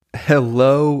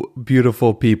Hello,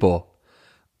 beautiful people.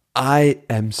 I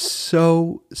am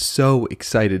so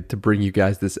excited to bring you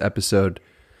guys this episode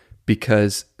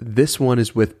because this one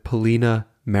is with Polina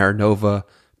Marinova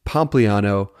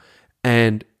Pompliano.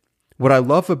 And what I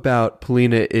love about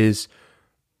Polina is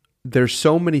there's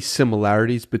so many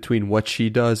similarities between what she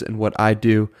does and what I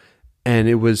do. And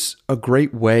it was a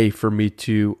great way for me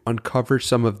to uncover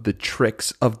some of the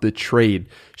tricks of the trade.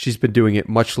 She's been doing it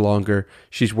much longer.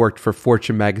 She's worked for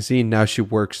Fortune magazine. Now she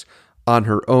works on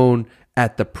her own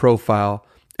at The Profile.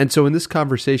 And so in this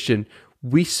conversation,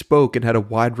 we spoke and had a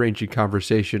wide-ranging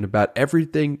conversation about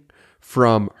everything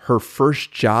from her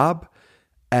first job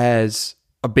as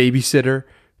a babysitter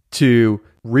to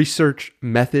research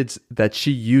methods that she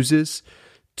uses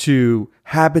to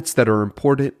habits that are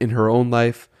important in her own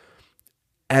life,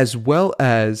 as well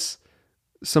as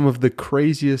some of the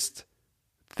craziest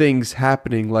things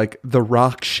happening, like The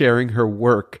Rock sharing her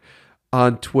work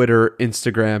on Twitter,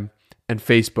 Instagram, and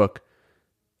Facebook.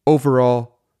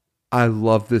 Overall, I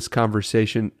love this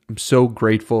conversation. I'm so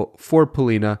grateful for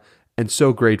Polina and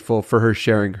so grateful for her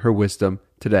sharing her wisdom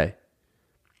today.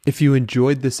 If you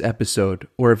enjoyed this episode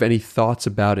or have any thoughts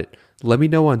about it, let me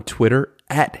know on Twitter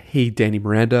at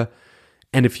HeyDannyMiranda.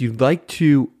 And if you'd like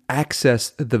to access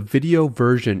the video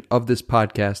version of this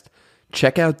podcast,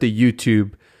 check out the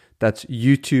YouTube. That's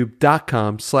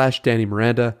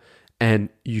youtube.com/DannyMiranda. And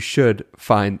you should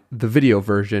find the video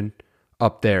version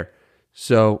up there.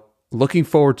 So looking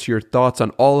forward to your thoughts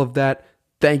on all of that.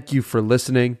 Thank you for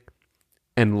listening.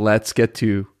 And let's get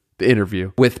to the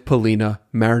interview with Polina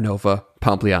Marinova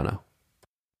Pompliano.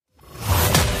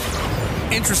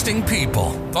 Interesting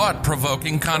people,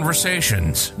 thought-provoking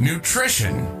conversations,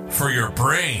 nutrition for your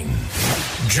brain.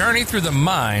 Journey through the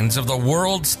minds of the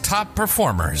world's top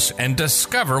performers and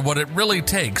discover what it really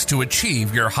takes to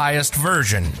achieve your highest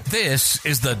version. This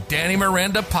is the Danny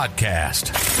Miranda Podcast.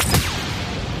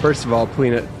 First of all,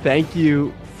 Polina, thank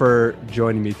you for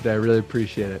joining me today. I really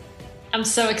appreciate it. I'm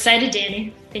so excited,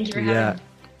 Danny. Thank you for having me.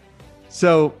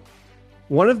 So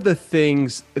one of the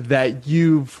things that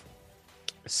you've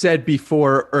said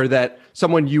before, or that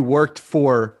someone you worked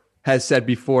for has said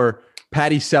before,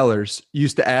 Patty Sellers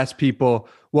used to ask people,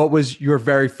 what was your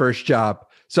very first job?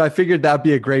 So I figured that'd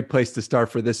be a great place to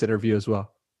start for this interview as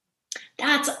well.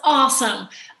 That's awesome.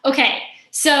 Okay.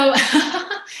 So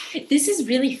this is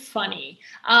really funny.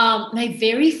 My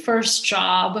very first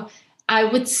job, I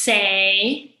would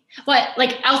say,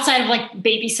 outside of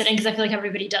babysitting, because I feel like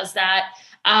everybody does that.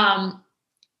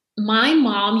 My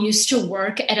mom used to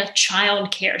work at a child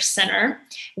care center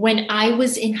when I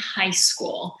was in high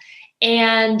school,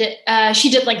 and she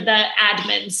did the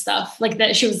admin stuff,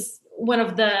 she was one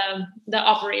of the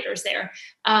operators there.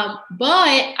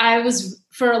 But I was,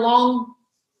 for a long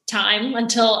time,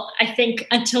 until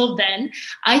then,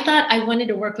 I thought I wanted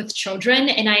to work with children,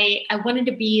 and I wanted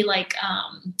to be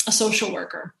a social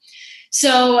worker.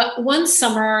 So one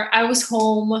summer I was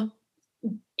home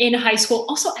in high school.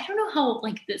 Also, I don't know how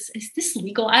is this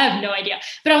legal? I have no idea.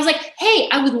 But I was like, hey,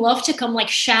 I would love to come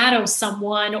shadow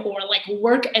someone or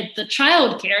work at the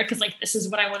childcare, because this is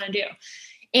what I want to do.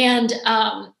 And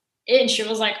she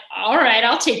was like, all right,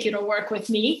 I'll take you to work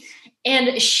with me.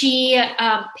 And she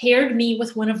paired me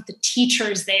with one of the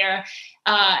teachers there.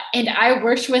 And I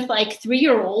worked with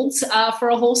 3-year-olds for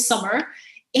a whole summer.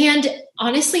 And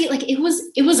honestly,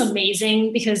 it was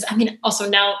amazing, because also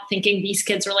now thinking these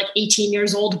kids are 18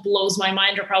 years old blows my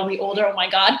mind, or probably older. Oh my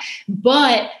God.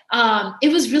 But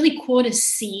it was really cool to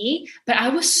see, but I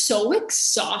was so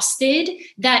exhausted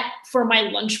that for my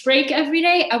lunch break every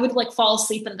day, I would fall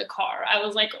asleep in the car. I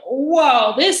was like,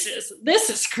 whoa, this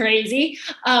is crazy.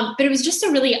 But it was just a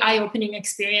really eye-opening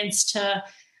experience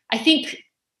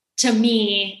to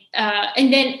me,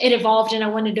 and then it evolved, and I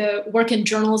wanted to work in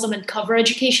journalism and cover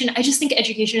education. I just think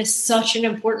education is such an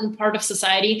important part of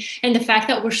society, and the fact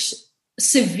that we're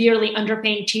severely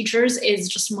underpaying teachers is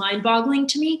just mind-boggling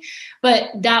to me.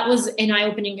 But that was an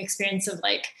eye-opening experience of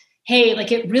hey,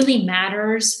 it really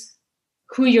matters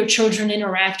who your children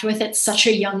interact with at such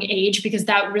a young age, because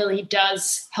that really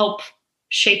does help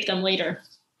shape them later.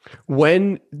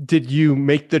 When did you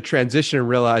make the transition and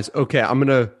realize, okay, I'm going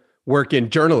to work in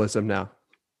journalism now?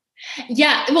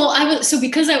 Yeah, well,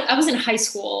 because I was in high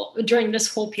school during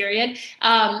this whole period,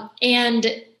 and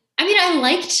I mean,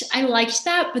 I liked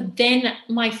that, but then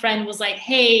my friend was like,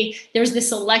 "Hey, there's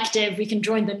this elective. We can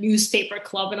join the newspaper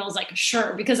club." And I was like,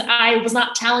 "Sure," because I was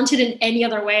not talented in any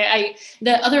other way.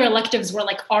 The other electives were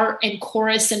like art and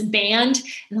chorus and band,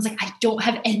 and I was like, I don't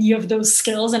have any of those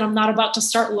skills, and I'm not about to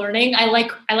start learning. I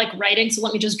like writing, so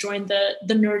let me just join the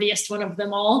nerdiest one of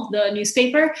them all, the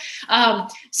newspaper.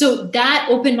 So that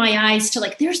opened my eyes to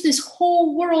like, there's this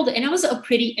whole world, and I was a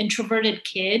pretty introverted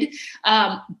kid,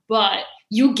 but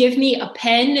you give me a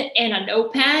pen and a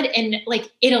notepad, and like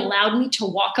it allowed me to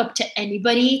walk up to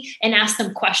anybody and ask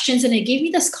them questions. And it gave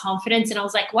me this confidence. And I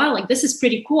was like, wow, like this is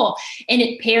pretty cool. And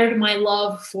it paired my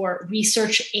love for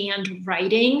research and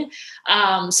writing.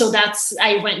 So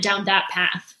I went down that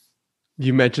path.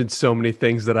 You mentioned so many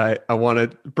things that I want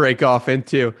to break off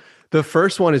into. The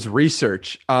first one is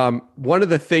research. One of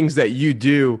the things that you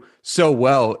do so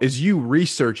well is you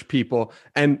research people.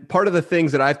 And part of the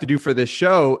things that I have to do for this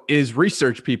show is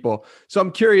research people. So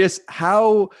I'm curious,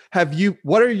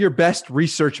 what are your best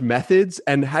research methods,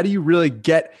 and how do you really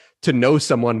get to know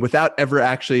someone without ever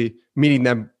actually meeting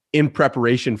them in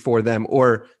preparation for them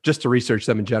or just to research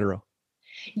them in general?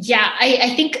 Yeah,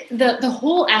 I think the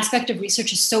whole aspect of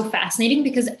research is so fascinating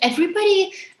because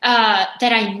everybody that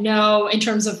I know in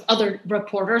terms of other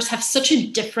reporters have such a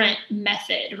different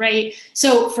method, right?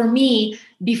 So for me,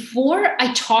 before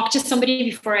I talk to somebody,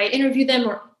 before I interview them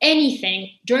or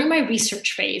anything, during my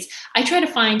research phase, I try to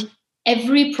find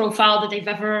every profile that they've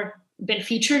ever been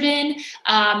featured in,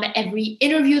 every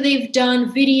interview they've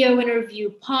done, video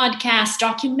interview, podcast,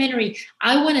 documentary.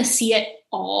 I want to see it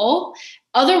all.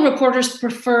 Other reporters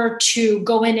prefer to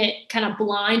go in it kind of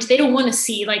blind. They don't want to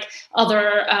see like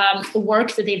other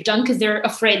work that they've done because they're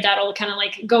afraid that'll kind of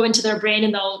like go into their brain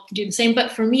and they'll do the same.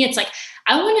 But for me, it's like,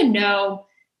 I want to know,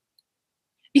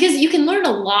 because you can learn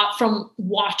a lot from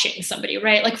watching somebody,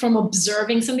 right? Like from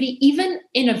observing somebody, even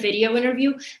in a video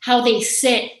interview, how they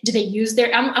sit, do they use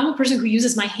I'm a person who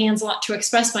uses my hands a lot to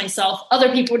express myself.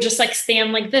 Other people just like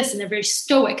stand like this and they're very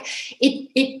stoic.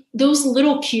 Those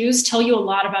little cues tell you a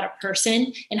lot about a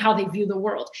person and how they view the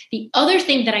world. The other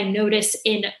thing that I notice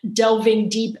in delving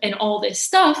deep in all this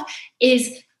stuff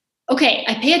is, okay,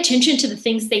 I pay attention to the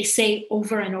things they say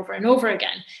over and over and over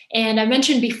again. And I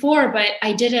mentioned before, but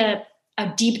I did a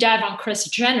deep dive on Kris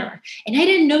Jenner. And I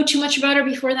didn't know too much about her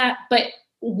before that. But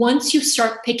once you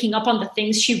start picking up on the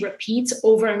things she repeats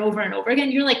over and over and over again,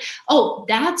 you're like, oh,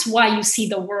 that's why you see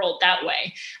the world that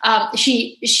way.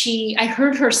 I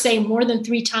heard her say more than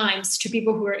 3 times to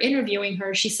people who were interviewing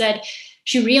her. She said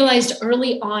she realized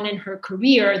early on in her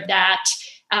career that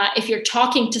if you're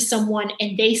talking to someone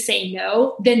and they say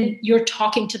no, then you're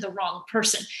talking to the wrong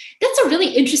person. That's a really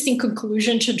interesting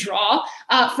conclusion to draw.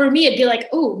 For me, it'd be like,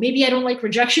 oh, maybe I don't like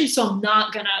rejection, so I'm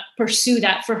not going to pursue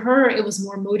that. For her, it was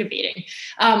more motivating.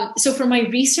 So for my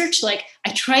research, like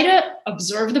I try to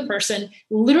observe the person,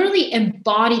 literally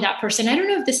embody that person. I don't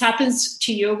know if this happens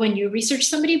to you when you research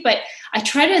somebody, but I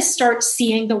try to start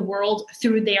seeing the world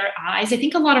through their eyes. I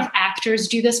think a lot of actors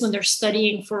do this when they're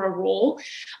studying for a role.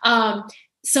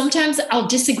 Sometimes I'll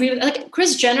disagree with, like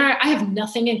Kris Jenner, I have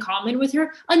nothing in common with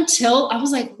her until I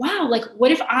was like, wow, like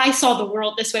what if I saw the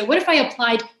world this way? What if I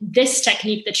applied this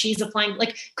technique that she's applying?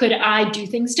 Like, could I do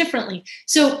things differently?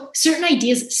 So certain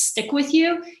ideas stick with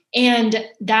you. And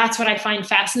that's what I find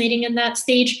fascinating in that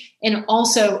stage. And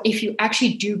also, if you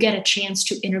actually do get a chance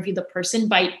to interview the person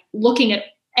by looking at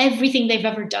everything they've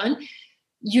ever done,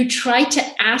 you try to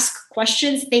ask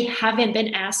questions they haven't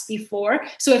been asked before.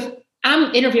 So if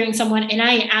I'm interviewing someone and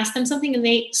I ask them something and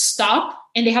they stop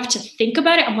and they have to think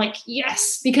about it, I'm like,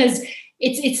 yes, because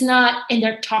it's not in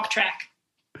their talk track.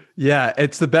 Yeah,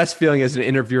 it's the best feeling as an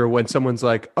interviewer when someone's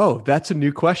like, oh, that's a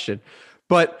new question.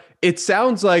 But it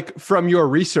sounds like from your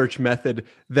research method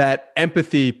that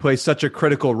empathy plays such a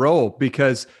critical role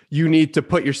because you need to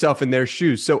put yourself in their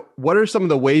shoes. So what are some of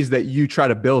the ways that you try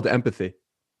to build empathy?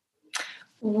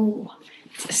 Ooh,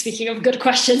 speaking of good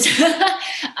questions,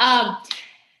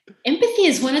 empathy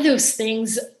is one of those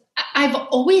things. I've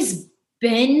always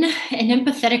been an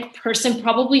empathetic person,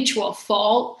 probably to a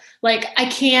fault. Like I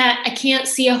can't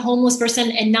see a homeless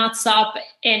person and not stop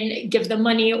and give them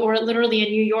money. Or literally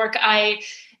in New York,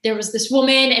 there was this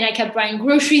woman and I kept buying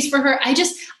groceries for her.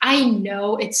 I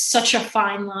know it's such a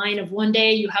fine line of one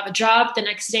day you have a job, the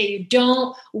next day you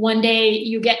don't. One day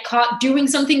you get caught doing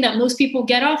something that most people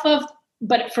get off of,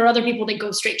 but for other people, they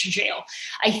go straight to jail.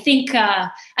 I think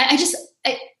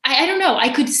I don't know. I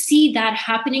could see that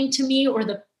happening to me or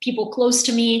the people close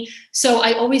to me. So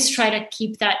I always try to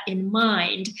keep that in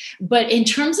mind. But in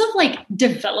terms of like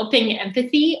developing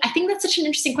empathy, I think that's such an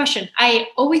interesting question. I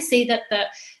always say that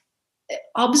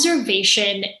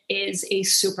observation is a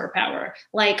superpower.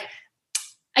 Like,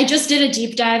 I just did a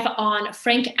deep dive on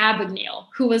Frank Abagnale,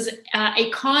 who was a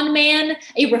con man,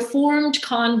 a reformed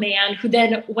con man who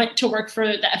then went to work for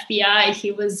the FBI.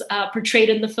 He was portrayed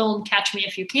in the film Catch Me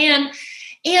If You Can.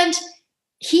 And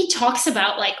he talks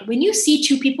about, like, when you see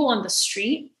two people on the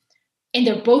street and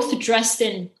they're both dressed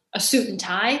in a suit and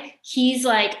tie, he's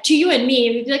like, to you and me,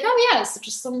 we'd be like, oh yes,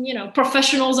 just some,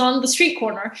 professionals on the street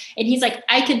corner. And he's like,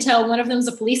 I can tell one of them is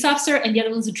a police officer and the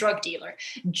other one's a drug dealer,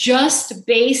 just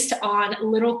based on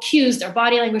little cues, their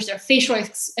body language, their facial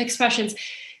expressions.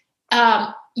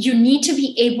 You need to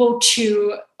be able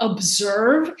to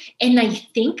observe. And I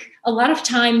think a lot of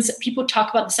times people talk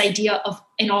about this idea of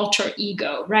an alter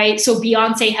ego, right? So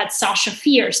Beyonce had Sasha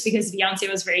Fierce because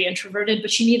Beyonce was very introverted,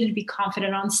 but she needed to be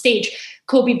confident on stage.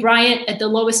 Kobe Bryant, at the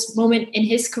lowest moment in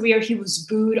his career, he was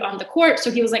booed on the court. So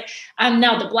he was like, I'm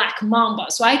now the Black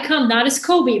Mamba. So I come not as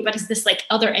Kobe, but as this like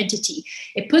other entity.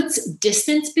 It puts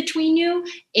distance between you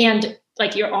and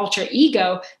like your alter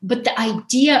ego. But the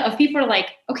idea of people are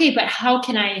like, okay, but how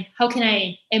can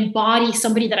I embody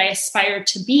somebody that I aspire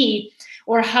to be?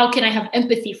 Or how can I have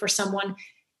empathy for someone?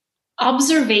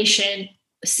 Observation,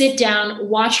 sit down,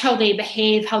 watch how they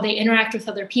behave, how they interact with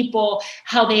other people,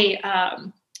 how they,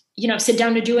 sit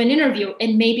down to do an interview.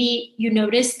 And maybe you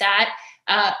notice that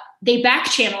they back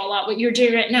channel a lot what you're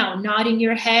doing right now, nodding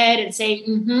your head and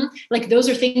saying, like those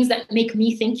are things that make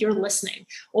me think you're listening.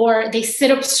 Or they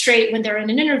sit up straight when they're in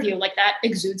an interview, like that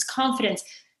exudes confidence.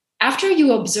 After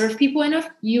you observe people enough,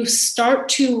 you start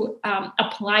to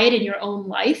apply it in your own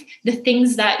life, the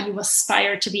things that you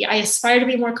aspire to be. I aspire to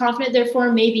be more confident,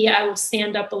 therefore maybe I will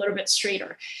stand up a little bit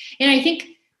straighter. And I think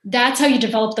that's how you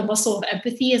develop the muscle of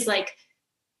empathy, is like,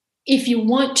 if you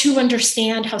want to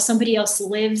understand how somebody else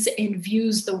lives and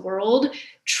views the world,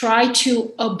 try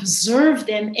to observe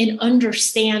them and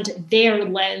understand their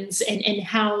lens and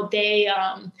how they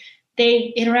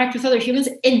interact with other humans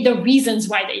and the reasons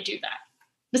why they do that.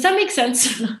 Does that make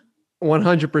sense?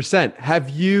 100%. Have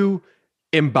you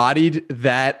embodied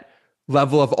that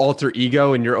level of alter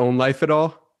ego in your own life at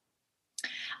all?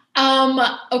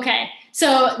 Okay.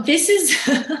 So this is,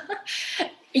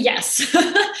 yes.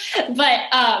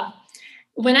 But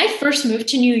when I first moved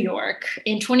to New York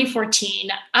in 2014,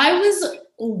 I was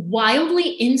wildly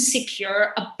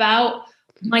insecure about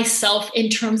myself in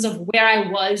terms of where I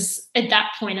was at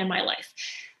that point in my life.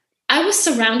 I was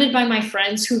surrounded by my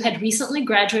friends who had recently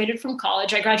graduated from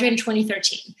college. I graduated in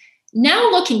 2013. Now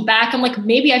looking back, I'm like,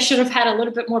 maybe I should have had a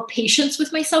little bit more patience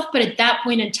with myself. But at that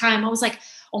point in time, I was like,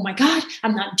 oh my God,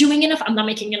 I'm not doing enough. I'm not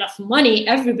making enough money.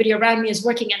 Everybody around me is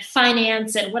working in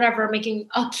finance and whatever, making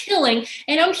a killing.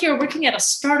 And I'm here working at a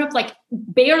startup, like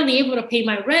barely able to pay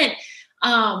my rent.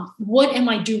 What am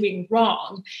I doing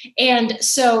wrong? And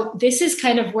so this is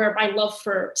kind of where my love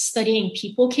for studying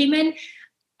people came in.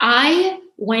 I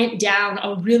went down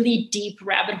a really deep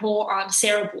rabbit hole on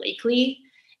Sarah Blakely.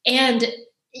 And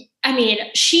I mean,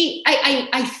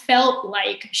 I felt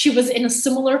like she was in a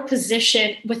similar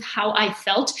position with how I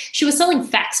felt. She was selling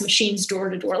fax machines door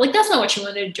to door. Like, that's not what she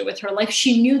wanted to do with her life.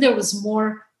 She knew there was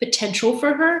more potential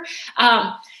for her.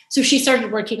 So she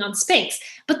started working on Spanx.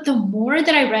 But the more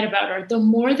that I read about her, the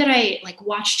more that I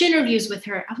watched interviews with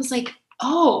her, I was like,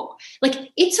 oh,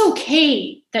 it's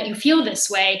okay that you feel this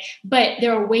way, but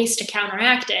there are ways to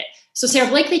counteract it. So Sarah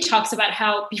Blakely talks about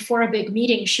how before a big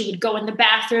meeting, she would go in the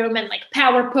bathroom and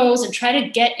power pose and try to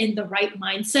get in the right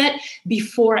mindset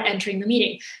before entering the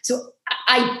meeting. So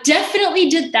I definitely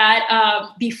did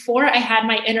that before I had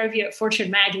my interview at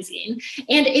Fortune magazine.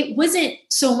 And it wasn't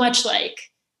so much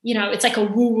it's like a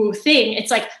woo-woo thing. It's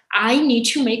like, I need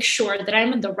to make sure that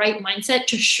I'm in the right mindset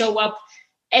to show up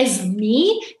as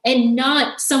me and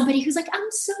not somebody who's like,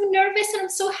 I'm so nervous and I'm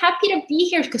so happy to be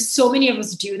here, because so many of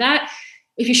us do that.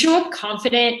 If you show up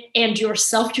confident and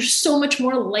yourself, you're so much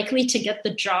more likely to get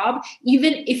the job,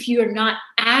 even if you're not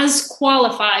as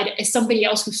qualified as somebody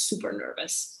else who's super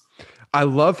nervous. I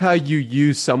love how you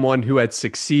use someone who had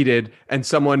succeeded and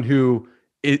someone who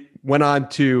went on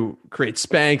to create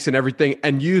Spanx and everything,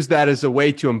 and use that as a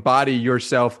way to embody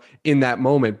yourself in that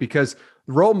moment, because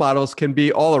role models can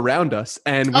be all around us.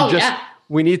 And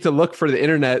we need to look for the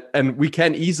internet, and we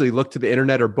can easily look to the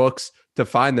internet or books to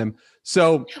find them.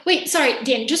 So wait, sorry,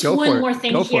 Dan, just one more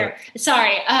thing here.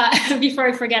 Sorry, before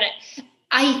I forget it.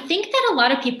 I think that a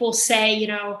lot of people say,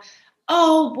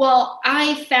 oh, well,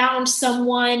 I found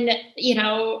someone,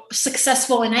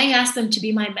 successful and I asked them to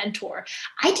be my mentor.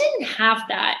 I didn't have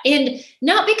that. And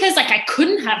not because I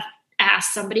couldn't have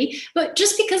asked somebody, but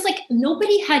just because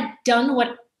nobody had done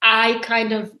what I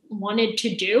kind of wanted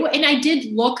to do. And I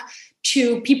did look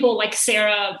to people like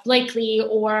Sarah Blakely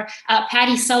or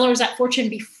Patty Sellers at Fortune.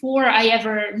 Before I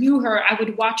ever knew her, I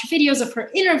would watch videos of her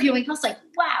interviewing. I was like,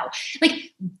 wow.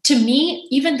 Like, to me,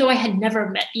 even though I had never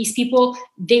met these people,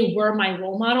 they were my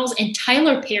role models. And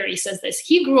Tyler Perry says this.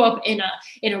 He grew up in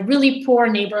a really poor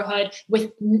neighborhood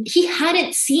he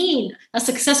hadn't seen a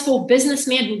successful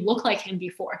businessman who looked like him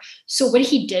before. So what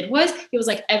he did was, he was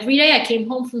like, every day I came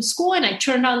home from school and I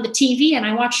turned on the TV and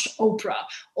I watched Oprah.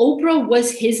 Oprah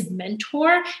was his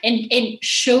mentor and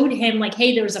showed him like,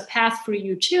 hey, there's a path for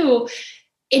you too.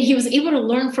 And he was able to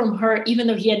learn from her, even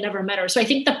though he had never met her. So I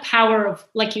think the power of,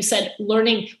 like you said,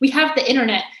 learning, we have the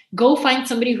internet, go find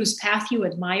somebody whose path you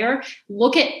admire,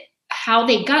 look at how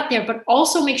they got there, but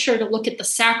also make sure to look at the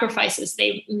sacrifices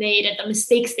they made and the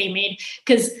mistakes they made,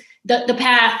 because the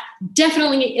path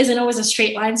definitely isn't always a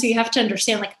straight line. So you have to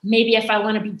understand, like, maybe if I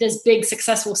want to be this big,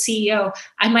 successful CEO,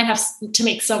 I might have to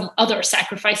make some other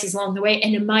sacrifices along the way.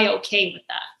 And am I okay with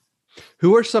that?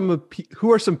 Who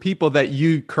are some people that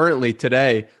you currently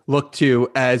today look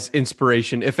to as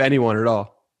inspiration, if anyone at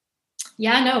all?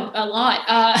 Yeah, no, a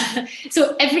lot.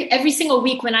 So every single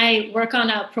week when I work on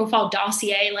a profile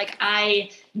dossier, like I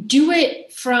do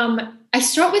it I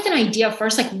start with an idea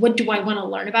first, like what do I want to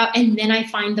learn about? And then I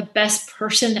find the best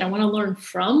person that I want to learn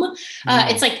from.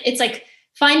 It's like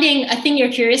finding a thing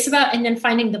you're curious about and then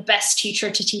finding the best teacher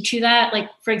to teach you that. Like,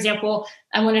 for example,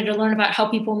 I wanted to learn about how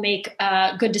people make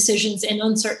good decisions in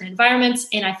uncertain environments.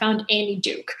 And I found Annie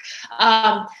Duke.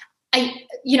 I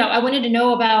wanted to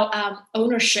know about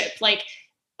ownership. Like,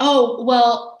 oh,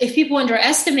 well, if people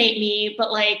underestimate me,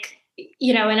 but like,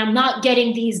 and I'm not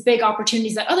getting these big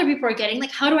opportunities that other people are getting, like,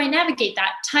 how do I navigate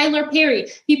that? Tyler Perry,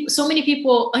 so many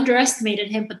people underestimated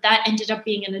him, but that ended up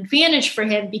being an advantage for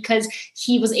him because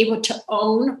he was able to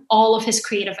own all of his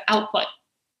creative output.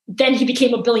 Then he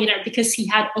became a billionaire because he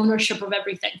had ownership of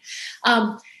everything.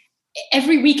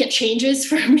 Every week it changes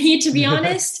for me, to be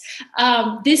honest.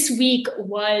 This week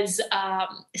was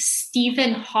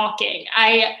Stephen Hawking.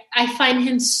 I find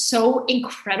him so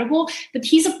incredible, but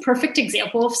he's a perfect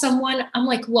example of someone. I'm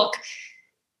like, look,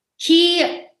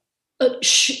 he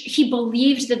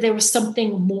believed that there was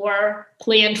something more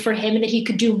planned for him and that he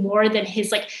could do more than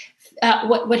his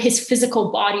what his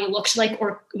physical body looked like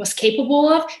or was capable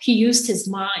of. He used his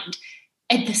mind.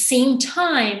 At the same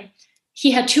time, he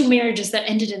had 2 marriages that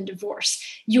ended in divorce.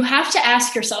 You have to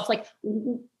ask yourself, like,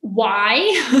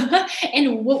 why?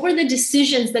 And what were the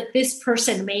decisions that this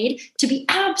person made to be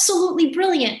absolutely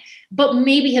brilliant, but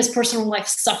maybe his personal life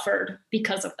suffered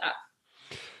because of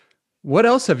that? What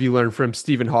else have you learned from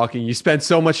Stephen Hawking? You spent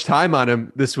so much time on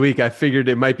him this week. I figured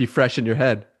it might be fresh in your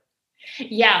head.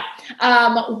 Yeah.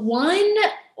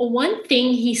 One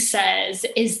thing he says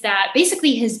is that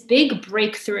basically his big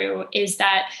breakthrough is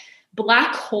that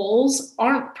black holes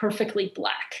aren't perfectly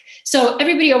black. So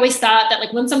everybody always thought that,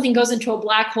 like, when something goes into a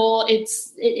black hole, it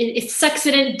sucks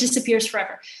it in, it disappears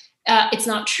forever. It's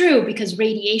not true, because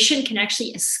radiation can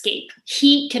actually escape.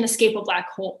 Heat can escape a black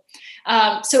hole.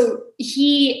 So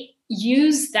he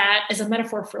used that as a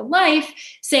metaphor for life,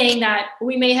 saying that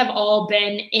we may have all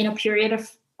been in a period of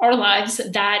our lives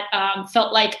that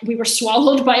felt like we were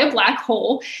swallowed by a black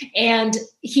hole. And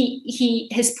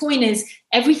his point is,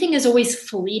 everything is always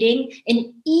fleeting,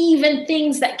 and even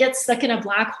things that get stuck in a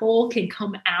black hole can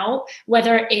come out,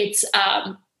 whether it's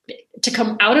to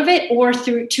come out of it or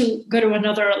to go to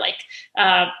another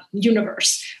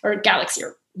universe or galaxy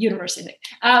or universe, I think.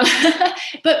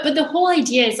 But the whole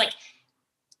idea is, like,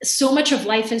 so much of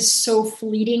life is so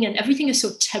fleeting and everything is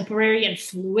so temporary and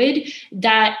fluid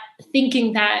that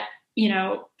thinking that,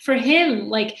 for him,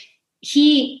 like,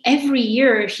 every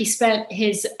year he spent,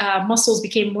 his muscles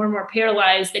became more and more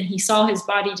paralyzed and he saw his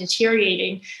body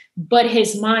deteriorating, but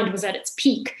his mind was at its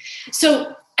peak.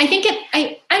 So I think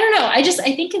I don't know. I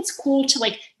think it's cool to,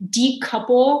 like,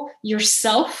 decouple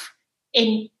yourself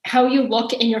in how you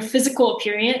look in your physical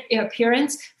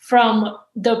appearance from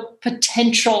the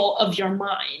potential of your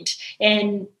mind.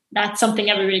 And that's something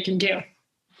everybody can do.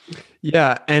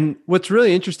 Yeah. And what's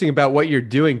really interesting about what you're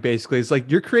doing basically is,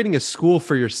 like, you're creating a school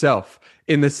for yourself,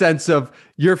 in the sense of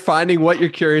you're finding what you're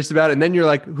curious about. And then you're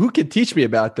like, who can teach me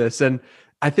about this? And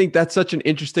I think that's such an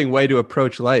interesting way to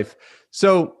approach life.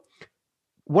 So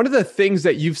one of the things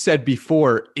that you've said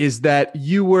before is that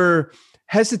you were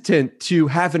hesitant to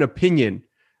have an opinion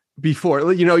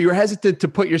before. You were hesitant to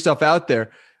put yourself out there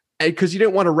because you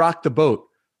didn't want to rock the boat.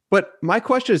 But my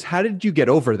question is, how did you get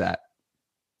over that?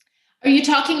 Are you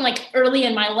talking like early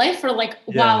in my life, or like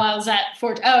while I was at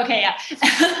Fort? Oh, okay,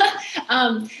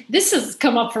 yeah. This has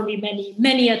come up for me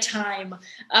many a time.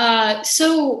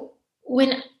 So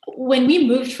when we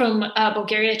moved from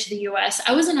Bulgaria to the U.S.,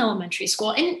 I was in elementary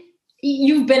school, and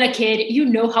you've been a kid, you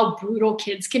know how brutal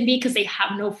kids can be because they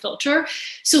have no filter.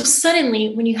 So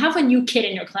suddenly when you have a new kid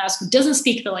in your class who doesn't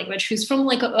speak the language, who's from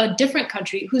like a different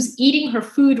country, who's eating her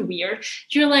food weird,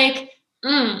 you're like,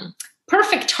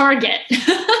 perfect target.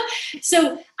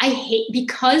 So I hate,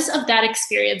 because of that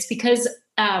experience, because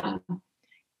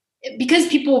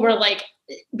people were like,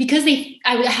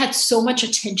 I had so much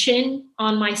attention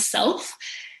on myself.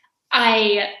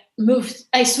 I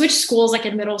switched schools like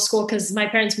in middle school because my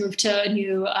parents moved to a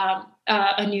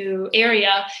new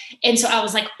area. And so I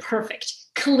was like, perfect,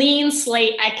 clean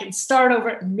slate. I can start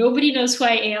over. Nobody knows who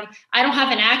I am. I don't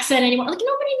have an accent anymore. Like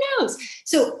nobody knows.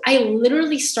 So I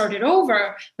literally started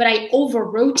over, but I over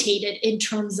rotated in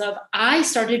terms of I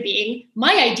started being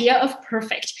my idea of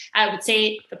perfect. I would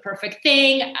say the perfect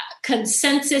thing,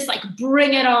 consensus, like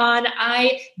bring it on.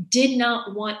 I did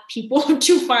not want people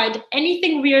to find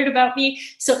anything weird about me.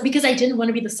 So because I didn't want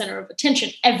to be the center of attention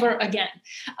ever again.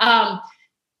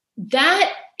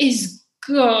 That is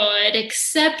good,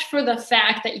 except for the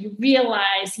fact that you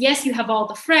realize, yes, you have all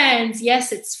the friends.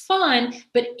 Yes, it's fun.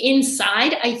 But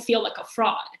inside, I feel like a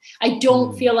fraud. I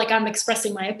don't feel like I'm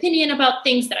expressing my opinion about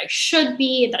things that I should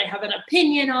be, that I have an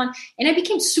opinion on. And I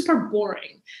became super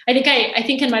boring. I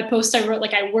think in my post, I wrote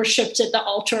like I worshipped at the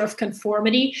altar of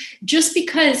conformity, just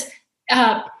because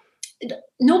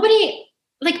nobody,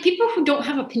 like people who don't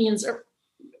have opinions are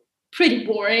pretty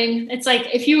boring. It's like,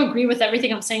 if you agree with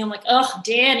everything I'm saying, I'm like, oh,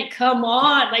 Danny, come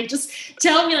on. Like, just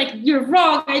tell me like, you're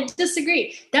wrong. I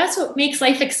disagree. That's what makes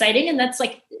life exciting. And that's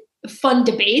like fun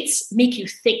debates make you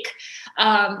think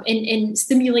and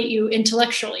stimulate you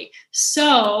intellectually.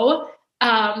 So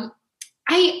I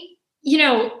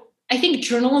think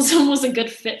journalism was a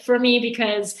good fit for me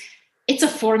because it's a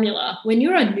formula. When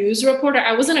you're a news reporter,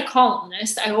 I wasn't a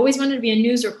columnist. I always wanted to be a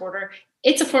news reporter.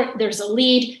 There's a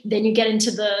lead, then you get into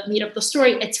the meat of the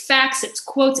story. It's facts, it's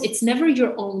quotes, it's never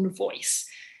your own voice.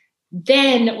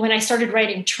 Then when I started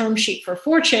writing term sheet for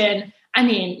Fortune, I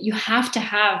mean, you have to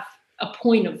have a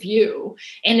point of view.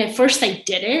 And at first I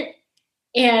didn't.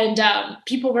 And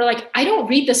people were like, I don't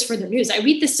read this for the news. I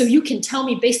read this so you can tell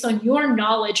me based on your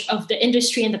knowledge of the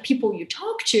industry and the people you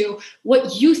talk to,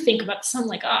 what you think about this. I'm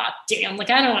like, damn, like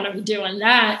I don't want to be doing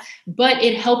that. But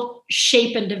it helped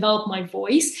shape and develop my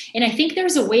voice. And I think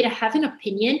there's a way to have an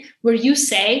opinion where you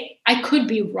say, I could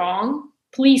be wrong.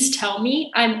 Please tell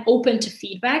me. I'm open to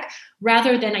feedback,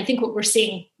 rather than I think what we're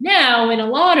seeing now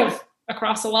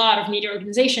across a lot of media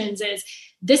organizations is,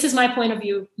 this is my point of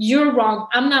view. You're wrong.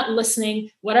 I'm not listening.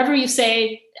 Whatever you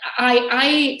say,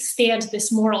 I stand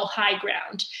this moral high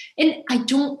ground. And I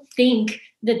don't think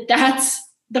that that's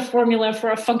the formula for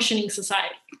a functioning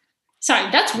society.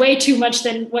 Sorry, that's way too much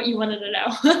than what you wanted to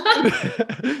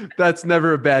know. That's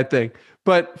never a bad thing.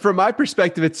 But from my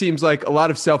perspective, it seems like a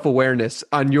lot of self-awareness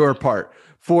on your part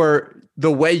for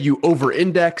the way you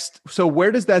over-indexed. So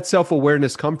where does that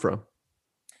self-awareness come from?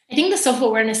 I think the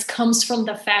self-awareness comes from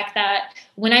the fact that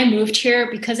when I moved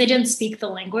here, because I didn't speak the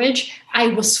language, I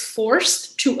was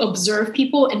forced to observe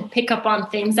people and pick up on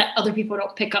things that other people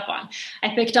don't pick up on.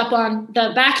 I picked up on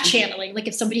the back channeling, like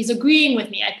if somebody's agreeing with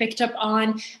me. I picked up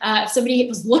on if somebody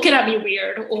was looking at me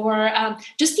weird, or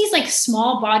just these like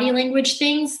small body language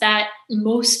things that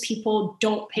most people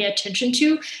don't pay attention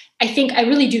to. I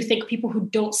really do think people who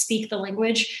don't speak the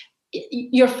language,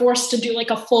 you're forced to do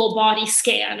like a full body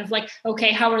scan of like,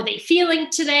 okay, how are they feeling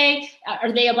today?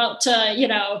 Are they about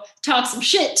to, talk some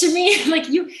shit to me? Like,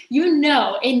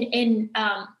 and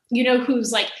you know,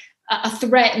 who's like a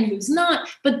threat and who's not,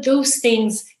 but those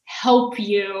things help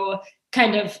you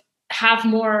kind of have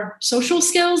more social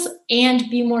skills and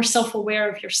be more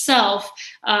self-aware of yourself.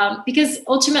 Because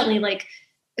ultimately, like,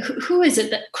 who is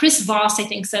it that Chris Voss, I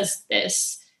think, says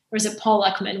this, or is it Paul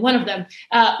Ekman? One of them.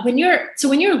 When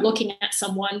you're looking at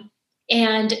someone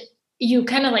and you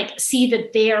kind of like see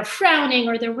that they are frowning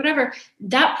or they're whatever,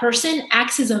 that person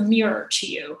acts as a mirror to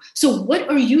you. So what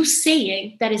are you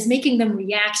saying that is making them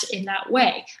react in that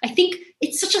way? I think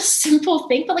it's such a simple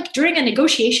thing, but like during a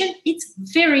negotiation, it's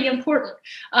very important.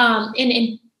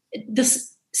 And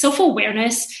this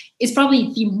self-awareness is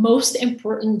probably the most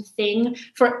important thing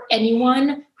for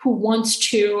anyone who wants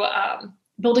to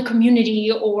build a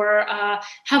community or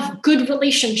have good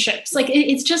relationships. Like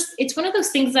it's one of those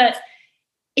things that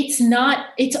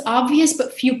it's obvious,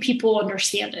 but few people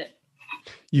understand it.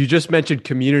 You just mentioned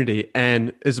community,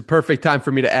 and it's a perfect time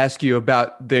for me to ask you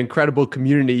about the incredible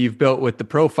community you've built with the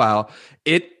profile.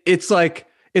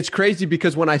 It's crazy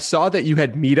because when I saw that you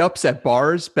had meetups at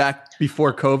bars back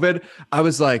before COVID, I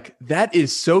was like, that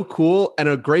is so cool and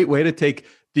a great way to take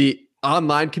the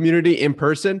online community in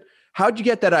person. How'd you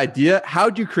get that idea?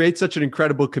 How'd you create such an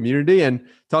incredible community? And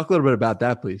talk a little bit about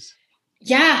that, please.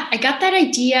 Yeah, I got that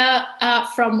idea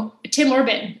from Tim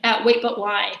Urban at Wait But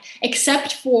Why,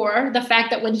 except for the fact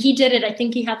that when he did it, I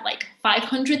think he had like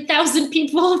 500,000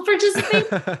 people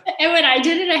participate. And when I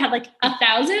did it, I had like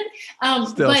 1,000.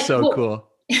 Still But so well, cool.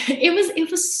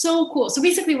 it was so cool. So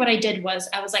basically what I did was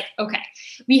I was like, okay,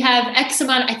 we have X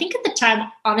amount. I think at the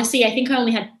time, honestly, I think I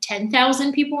only had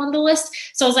 10,000 people on the list.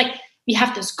 So I was like, we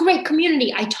have this great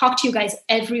community. I talk to you guys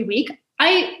every week.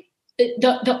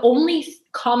 The only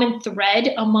common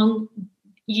thread among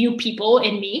you people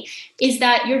and me is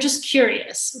that you're just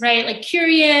curious, right? Like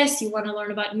curious, you want to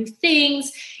learn about new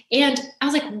things. And I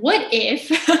was like, what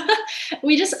if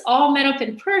we just all met up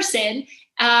in person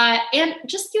and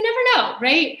just, you never know,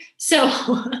 right? So,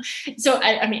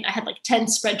 I mean, I had like 10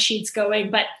 spreadsheets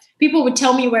going, but people would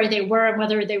tell me where they were and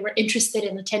whether they were interested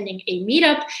in attending a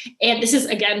meetup. And this is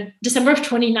again, December of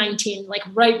 2019, like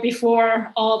right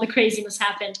before all the craziness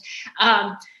happened.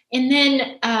 And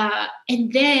then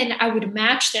I would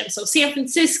match them. So San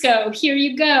Francisco, here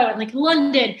you go, and like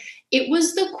London. It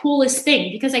was the coolest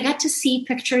thing because I got to see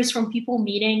pictures from people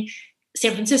meeting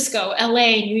San Francisco,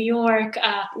 LA, New York,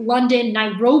 London,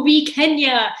 Nairobi,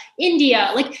 Kenya,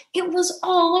 India. Like it was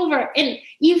all over. And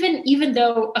even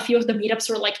though a few of the meetups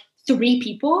were like 3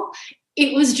 people,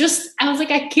 it was just, I was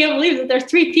like, I can't believe that there are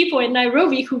 3 people in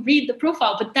Nairobi who read the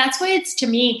profile. But that's why it's, to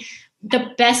me,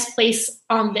 the best place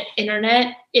on the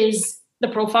internet is the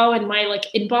profile in my like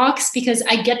inbox, because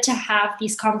I get to have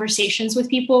these conversations with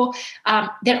people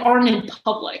that aren't in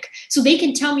public. So they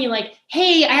can tell me like,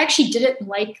 hey, I actually didn't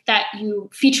like that you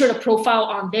featured a profile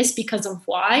on this because of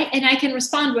why. And I can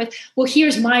respond with, well,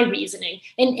 here's my reasoning.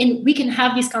 And we can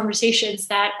have these conversations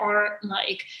that aren't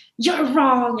like, you're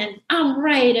wrong and I'm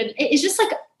right. And it's just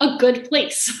like a good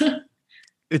place.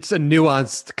 It's a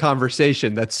nuanced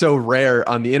conversation that's so rare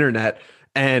on the internet,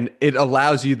 and it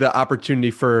allows you the opportunity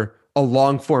for a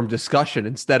long form discussion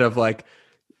instead of like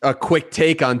a quick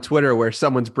take on Twitter where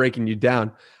someone's breaking you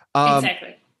down.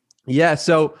 Exactly. Yeah.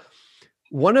 So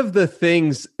one of the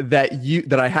things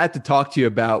that I had to talk to you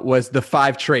about was the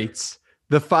 5 traits.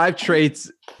 The 5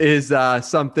 traits is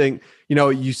something,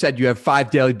 you said you have 5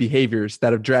 daily behaviors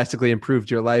that have drastically improved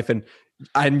your life.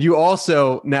 And you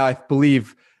also now, I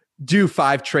believe, do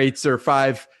 5 traits or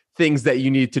 5 things that you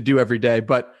need to do every day.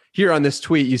 But here on this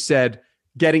tweet, you said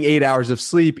getting 8 hours of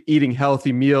sleep, eating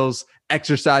healthy meals,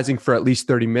 exercising for at least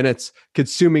 30 minutes,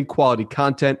 consuming quality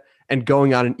content, and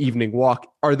going on an evening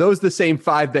walk. Are those the same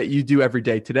 5 that you do every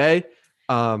day today?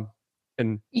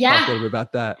 And talk a little bit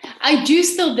about that. I do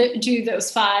still do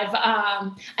those 5.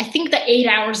 I think the 8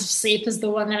 hours of sleep is the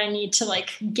one that I need to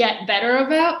like get better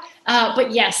about.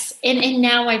 But yes, and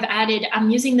now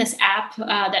I'm using this app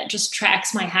that just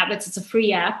tracks my habits. It's a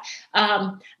free app.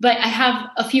 But I have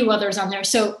a few others on there.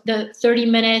 So the 30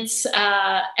 minutes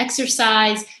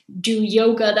exercise, do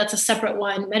yoga, that's a separate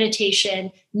one,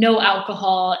 meditation, no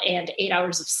alcohol, and 8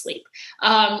 hours of sleep.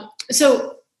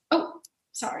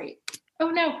 Sorry. Oh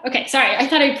no. Okay. Sorry. I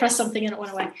thought I pressed something and it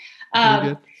went away.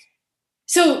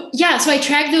 So I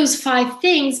track those 5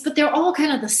 things, but they're all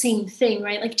kind of the same thing,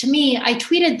 right? Like to me, I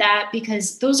tweeted that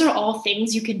because those are all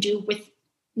things you can do with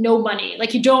no money.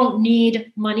 Like you don't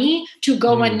need money to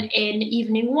go on an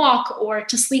evening walk or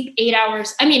to sleep 8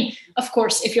 hours. I mean, of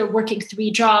course, if you're working 3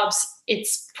 jobs,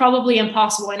 it's probably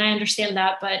impossible. And I understand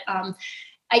that, but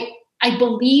I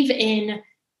believe in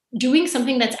doing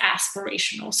something that's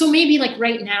aspirational. So maybe like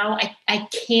right now, I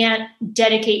can't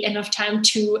dedicate enough time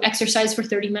to exercise for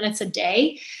 30 minutes a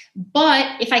day.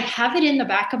 But if I have it in the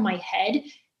back of my head,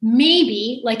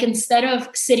 maybe like instead of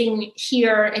sitting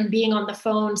here and being on the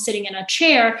phone, sitting in a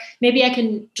chair, maybe I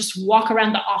can just walk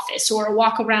around the office or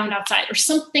walk around outside or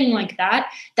something like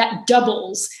that, that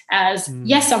doubles as,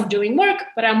 yes, I'm doing work,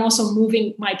 but I'm also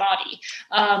moving my body.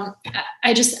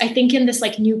 I think in this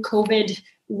like new COVID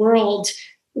world,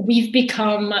 we've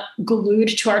become glued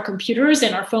to our computers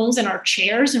and our phones and our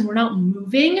chairs, and we're not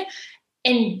moving.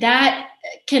 And that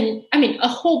can, a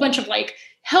whole bunch of like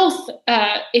health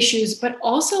issues, but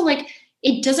also like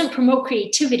it doesn't promote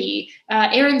creativity.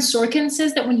 Aaron Sorkin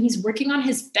says that when he's working on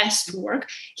his best work,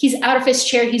 he's out of his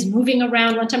chair, he's moving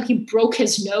around. One time he broke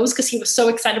his nose because he was so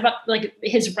excited about like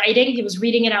his writing. He was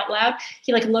reading it out loud.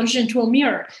 He like lunged into a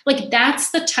mirror. Like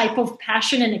that's the type of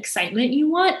passion and excitement you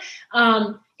want.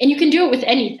 And you can do it with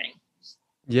anything.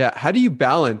 Yeah. How do you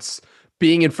balance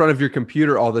being in front of your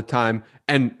computer all the time,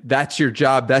 and that's your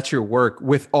job, that's your work,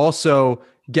 with also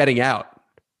getting out?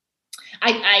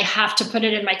 I have to put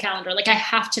it in my calendar. Like I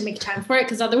have to make time for it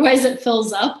because otherwise it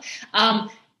fills up.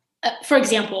 For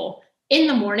example, in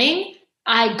the morning,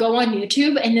 I go on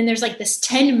YouTube and then there's like this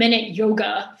 10-minute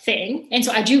yoga thing. And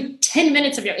so I do 10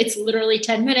 minutes of yoga. It's literally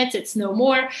 10 minutes. It's no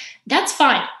more. That's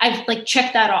fine. I've like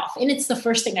checked that off. And it's the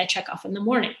first thing I check off in the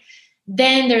morning.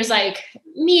 Then there's like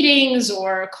meetings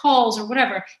or calls or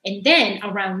whatever. And then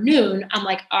around noon, I'm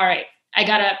like, all right, I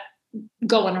got to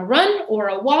go on a run or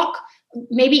a walk.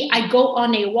 Maybe I go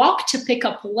on a walk to pick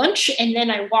up lunch and then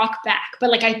I walk back. But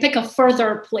like I pick a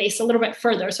further place, a little bit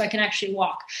further, so I can actually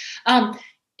walk.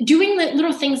 Doing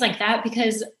little things like that,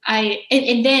 because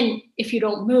and then if you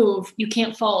don't move, you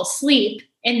can't fall asleep.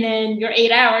 And then your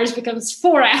 8 hours becomes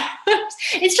 4 hours.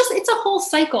 It's a whole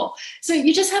cycle. So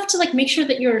you just have to like make sure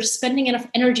that you're spending enough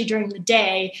energy during the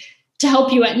day to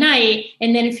help you at night.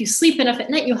 And then if you sleep enough at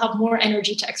night, you'll have more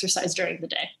energy to exercise during the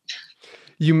day.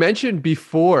 You mentioned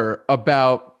before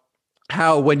about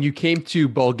how when you came to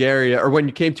Bulgaria, or when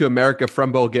you came to America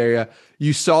from Bulgaria,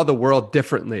 you saw the world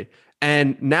differently.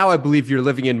 And now I believe you're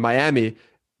living in Miami,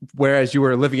 whereas you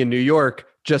were living in New York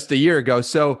just a year ago.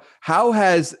 So how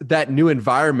has that new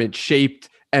environment shaped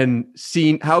and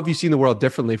how have you seen the world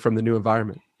differently from the new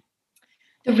environment?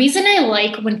 The reason I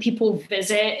like when people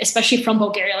visit, especially from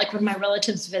Bulgaria, like when my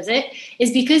relatives visit, is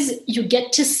because you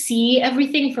get to see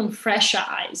everything from fresh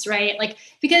eyes, right? Like,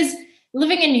 because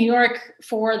living in New York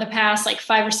for the past like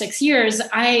 5 or 6 years,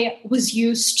 I was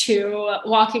used to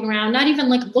walking around, not even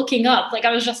like looking up. Like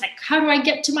I was just like, how do I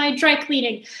get to my dry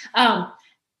cleaning?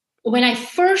 When I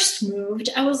first moved,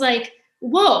 I was like,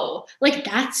 whoa, like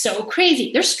that's so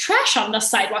crazy. There's trash on the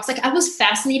sidewalks. Like I was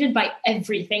fascinated by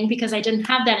everything because I didn't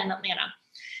have that in Atlanta.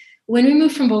 When we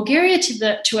moved from Bulgaria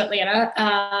to Atlanta,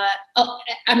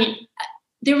 I mean,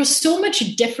 there was so much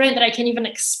different that I can't even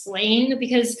explain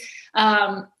because,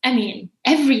 I mean,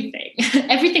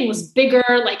 everything was bigger.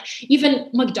 Like even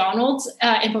McDonald's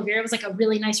in Bulgaria was like a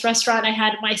really nice restaurant. I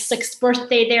had my 6th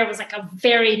birthday there. It was like a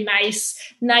very nice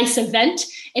event.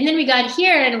 And then we got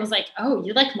here and it was like, oh,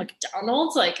 you like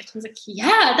McDonald's? Like, I was like,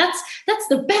 yeah, that's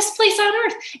the best place on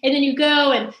earth. And then you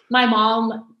go, and my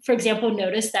mom, for example,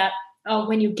 noticed that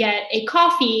when you get a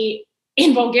coffee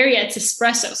in Bulgaria, it's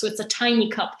espresso. So it's a tiny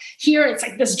cup. Here, it's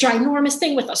like this ginormous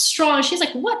thing with a straw. And she's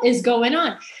like, what is going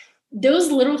on?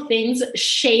 Those little things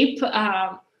shape.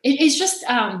 It's just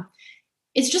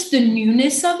the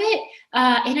newness of it.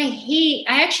 And I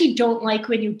actually don't like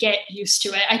when you get used to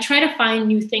it. I try to find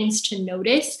new things to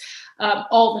notice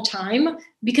all the time,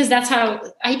 because that's how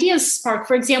ideas spark.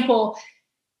 For example,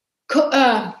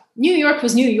 New York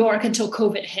was New York until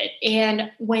COVID hit. And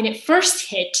when it first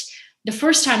hit, the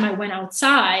first time I went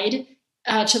outside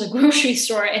to the grocery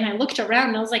store and I looked around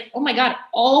and I was like, oh my God,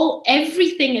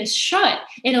 everything is shut.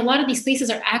 And a lot of these places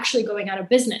are actually going out of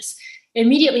business.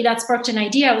 Immediately that sparked an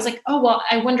idea. I was like, oh, well,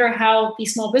 I wonder how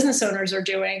these small business owners are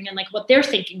doing and like what they're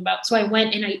thinking about. So I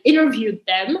went and I interviewed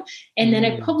them and then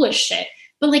I published it.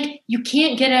 But like, you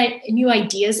can't get new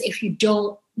ideas if you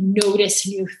don't notice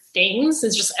new things.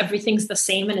 It's just everything's the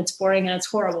same and it's boring and it's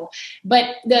horrible.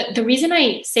 But the reason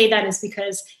I say that is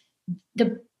because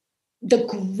the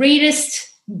greatest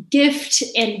gift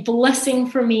and blessing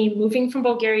for me moving from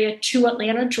Bulgaria to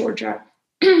Atlanta, Georgia,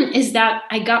 is that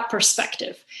I got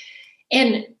perspective.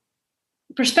 And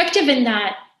perspective in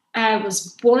that I was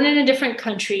born in a different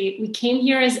country. We came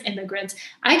here as immigrants.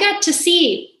 I got to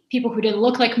see people who didn't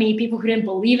look like me, people who didn't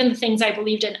believe in the things I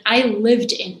believed in. I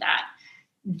lived in that.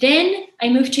 Then I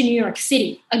moved to New York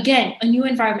City. Again, a new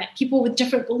environment, people with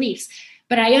different beliefs.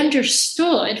 But I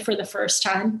understood for the first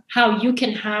time how you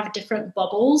can have different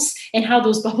bubbles and how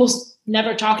those bubbles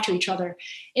never talk to each other.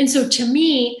 And so to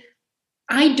me,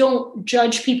 I don't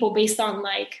judge people based on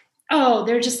like, oh,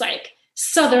 they're just like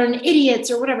Southern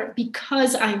idiots or whatever,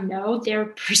 because I know their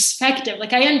perspective.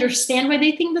 Like I understand why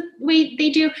they think the way they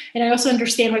do. And I also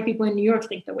understand why people in New York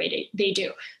think the way they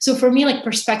do. So for me, like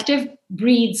perspective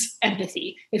breeds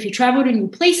empathy. If you travel to new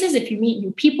places, if you meet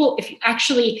new people, if you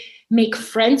actually make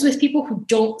friends with people who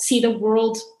don't see the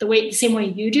world the same way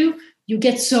you do, you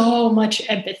get so much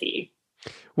empathy.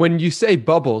 When you say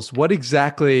bubbles, what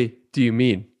exactly do you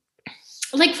mean?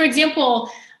 Like, for example,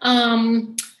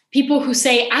 people who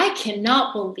say, I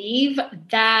cannot believe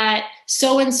that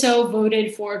so-and-so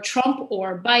voted for Trump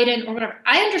or Biden or whatever.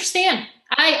 I understand.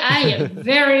 I am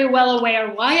very well aware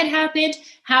why it happened,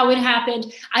 how it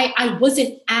happened. I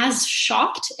wasn't as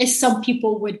shocked as some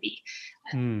people would be.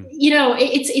 You know,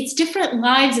 it's different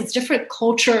lives, it's different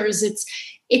cultures.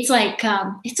 It's like,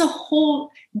 it's a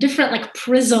whole different like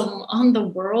prism on the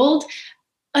world.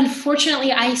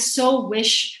 Unfortunately, I so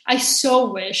wish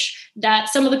that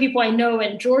some of the people I know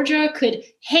in Georgia could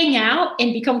hang out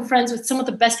and become friends with some of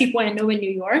the best people I know in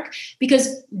New York,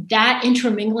 because that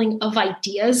intermingling of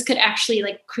ideas could actually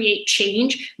like create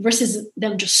change versus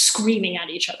them just screaming at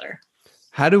each other.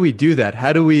 How do we do that?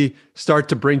 How do we start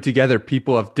to bring together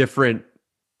people of different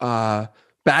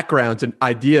backgrounds and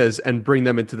ideas and bring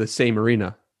them into the same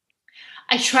arena?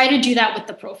 I try to do that with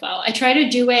the profile. I try to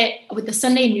do it with the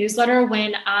Sunday newsletter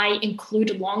when I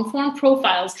include long form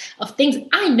profiles of things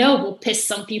I know will piss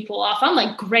some people off. I'm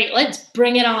like, great, let's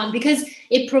bring it on, because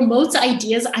it promotes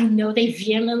ideas I know they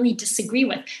vehemently disagree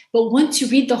with. But once you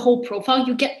read the whole profile,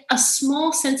 you get a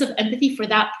small sense of empathy for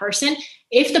that person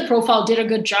if the profile did a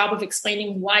good job of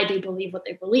explaining why they believe what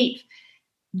they believe.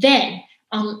 Then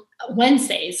on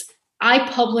Wednesdays, I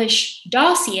publish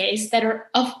dossiers that are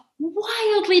of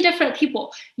wildly different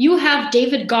people. You have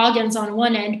David Goggins on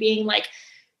one end being like,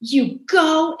 you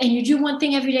go and you do one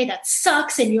thing every day that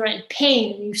sucks and you're in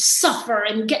pain and you suffer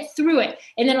and you get through it.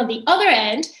 And then on the other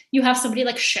end, you have somebody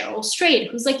like Cheryl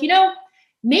Strayed who's like,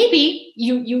 maybe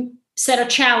you set a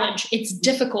challenge. It's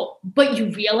difficult, but you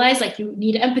realize like you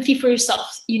need empathy for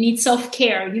yourself. You need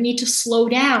self-care. You need to slow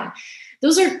down.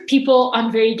 Those are people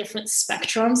on very different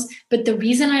spectrums. But the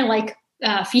reason I like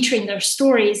featuring their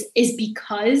stories is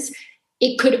because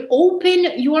it could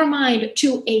open your mind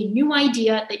to a new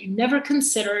idea that you never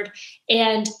considered.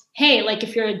 And hey, like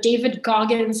if you're a David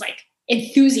Goggins like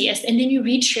enthusiast, and then you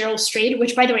read Cheryl Strayed,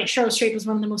 which by the way, Cheryl Strayed was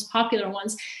one of the most popular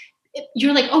ones,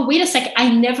 you're like, oh, wait a second,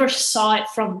 I never saw it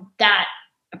from that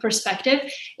perspective.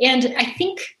 And I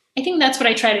think that's what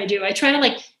I try to do. I try to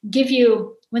like give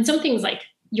you, when something's like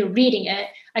you're reading it,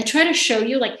 I try to show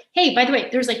you like, hey, by the way,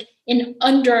 there's like an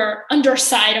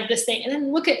underside of this thing, and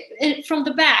then look at it from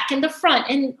the back and the front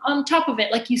and on top of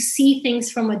it. Like you see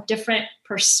things from a different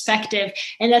perspective.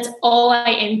 And that's all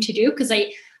I aim to do, because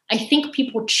I think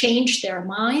people change their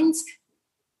minds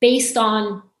based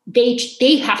on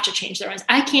they have to change their minds.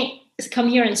 I can't come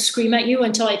here and scream at you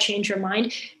until I change your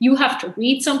mind. You have to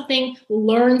read something,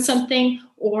 learn something,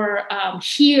 or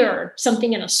hear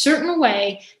something in a certain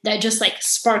way that just like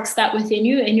sparks that within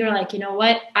you. And you're like, you know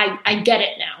what? I get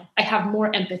it now. I have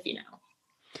more empathy now.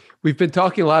 We've been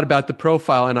talking a lot about the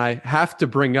profile, and I have to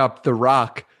bring up The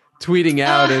Rock tweeting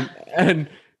out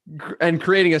and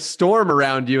creating a storm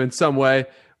around you in some way.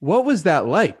 What was that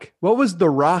like? What was The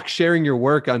Rock sharing your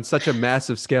work on such a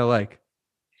massive scale like?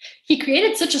 He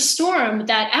created such a storm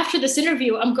that after this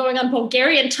interview, I'm going on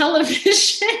Bulgarian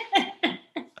television.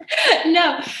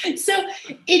 No. So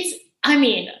it's, I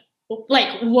mean,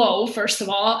 like, whoa, first of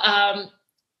all.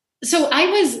 So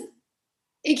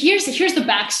here's the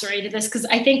backstory to this, because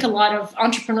I think a lot of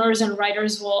entrepreneurs and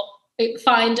writers will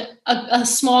find a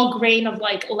small grain of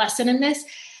like lesson in this.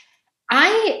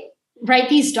 I write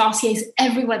these dossiers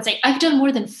every Wednesday. I've done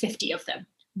more than 50 of them.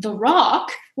 The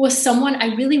Rock was someone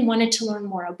I really wanted to learn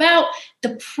more about.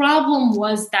 The problem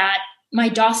was that my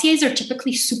dossiers are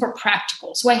typically super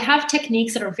practical. So I have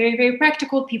techniques that are very, very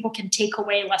practical. People can take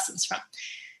away lessons from.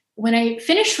 When I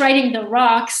finished writing The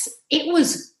Rocks, it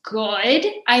was good.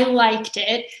 I liked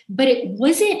it, but it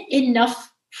wasn't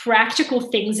enough practical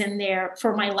things in there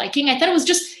for my liking. I thought it was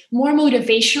just more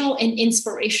motivational and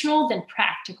inspirational than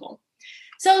practical.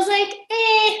 So I was like,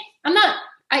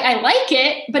 I like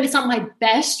it, but it's not my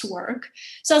best work.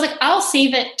 So I was like, I'll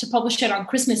save it to publish it on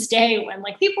Christmas Day when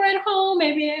like people are at home,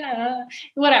 maybe,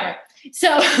 whatever.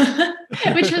 So,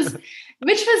 which was,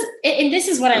 and this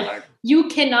is what I learned. You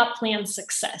cannot plan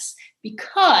success,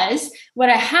 because what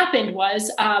happened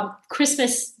was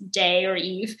Christmas Day or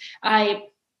Eve, I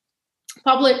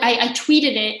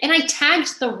tweeted it and I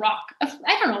tagged The Rock.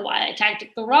 I don't know why I tagged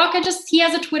The Rock. He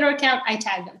has a Twitter account. I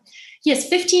tagged him. He has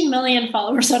 15 million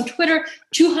followers on Twitter,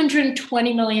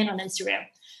 220 million on Instagram.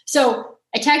 So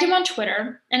I tagged him on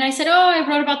Twitter and I said, oh, I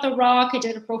wrote about The Rock. I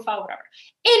did a profile, whatever.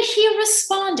 And he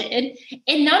responded.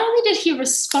 And not only did he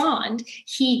respond,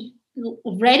 he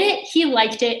read it, he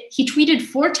liked it, he tweeted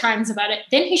 4 times about it.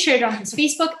 Then he shared it on his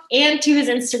Facebook and to his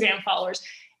Instagram followers.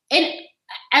 And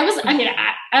I was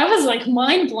like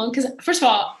mind blown, because first of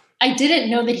all, I didn't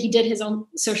know that he did his own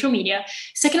social media.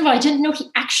 Second of all, I didn't know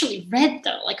he actually read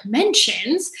the like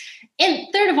mentions. And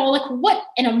third of all, like what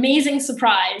an amazing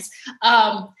surprise.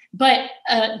 But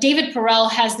David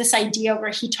Perel has this idea where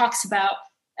he talks about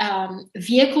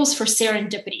vehicles for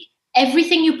serendipity.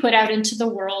 Everything you put out into the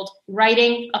world,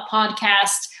 writing, a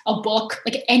podcast, a book,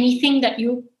 like anything that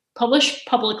you publish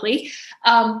publicly,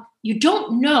 you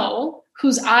don't know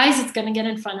whose eyes it's going to get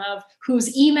in front of,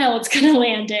 whose email it's going to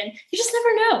land in. You just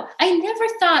never know. I never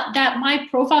thought that my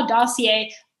profile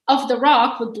dossier of The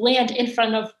Rock would land in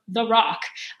front of The Rock.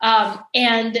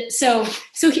 And so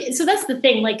that's the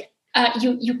thing. Like,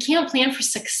 you can't plan for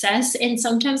success, and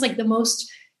sometimes like the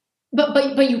most,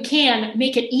 but you can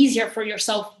make it easier for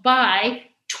yourself by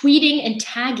tweeting and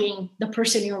tagging the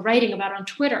person you're writing about on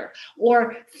Twitter,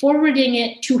 or forwarding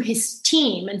it to his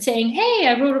team and saying, hey,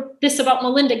 I wrote this about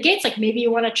Melinda Gates, like maybe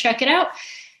you want to check it out.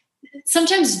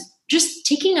 Sometimes just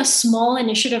taking a small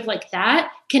initiative like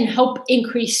that can help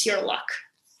increase your luck.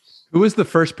 Who was the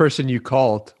first person you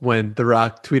called when The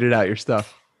Rock tweeted out your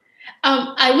stuff?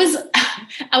 I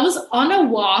was on a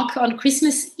walk on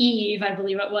Christmas Eve, I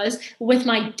believe it was, with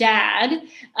my dad.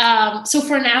 So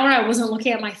for an hour, I wasn't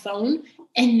looking at my phone.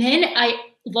 And then I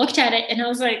looked at it and I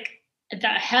was like, the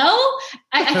hell?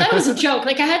 I thought it was a joke.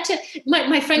 Like I had to,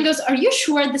 my friend goes, are you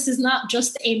sure this is not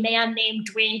just a man named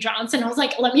Dwayne Johnson? I was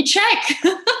like, let me check.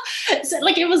 So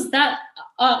like it was that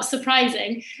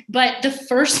surprising. But the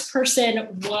first person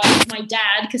was my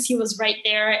dad, because he was right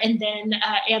there. And then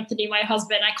Anthony, my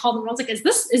husband, I called him. I was like, is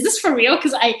this for real?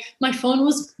 Because my phone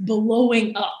was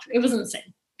blowing up. It was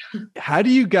insane. How do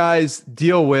you guys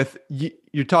deal with,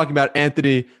 you're talking about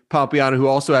Anthony Pompliano, who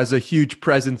also has a huge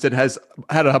presence and has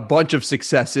had a bunch of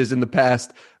successes in the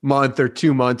past month or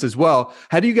 2 months as well.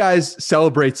 How do you guys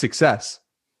celebrate success?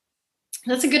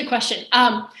 That's a good question.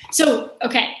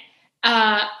 Okay.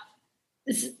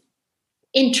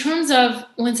 In terms of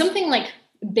when something like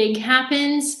big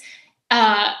happens,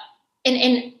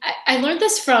 and I learned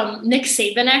this from Nick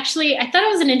Saban, actually. I thought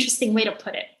it was an interesting way to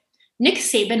put it. Nick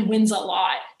Saban wins a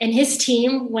lot and his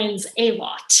team wins a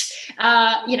lot.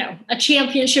 A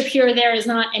championship here or there is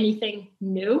not anything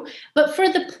new, but for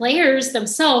the players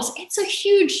themselves, it's a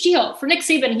huge deal. For Nick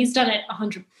Saban, he's done it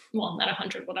 100, well, not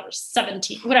 100, whatever,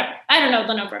 17, whatever. I don't know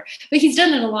the number, but he's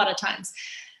done it a lot of times.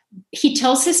 He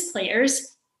tells his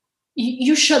players,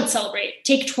 you should celebrate,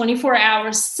 take 24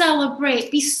 hours, celebrate,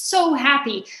 be so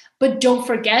happy. But don't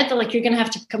forget that like you're going to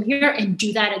have to come here and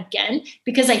do that again,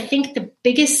 because I think the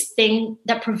biggest thing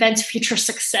that prevents future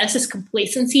success is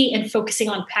complacency and focusing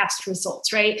on past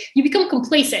results, right? You become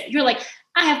complacent. You're like,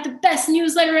 I have the best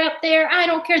newsletter out there. I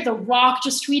don't care. The Rock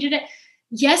just tweeted it.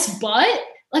 Yes, but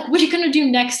like, what are you going to do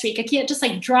next week? I can't just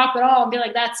like drop it all and be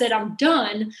like, that's it, I'm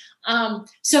done.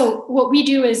 So what we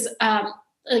do is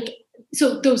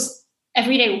so those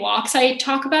everyday walks I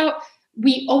talk about,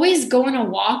 we always go on a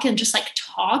walk and just like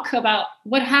talk about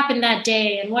what happened that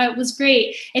day and what was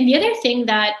great. And the other thing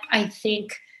that I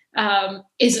think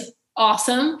is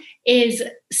awesome is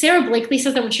Sarah Blakely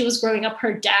says that when she was growing up,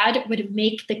 her dad would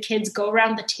make the kids go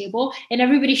around the table and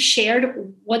everybody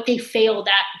shared what they failed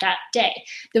at that day.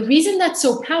 The reason that's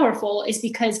so powerful is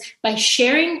because by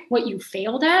sharing what you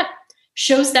failed at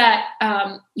shows that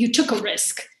you took a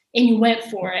risk and you went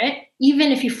for it,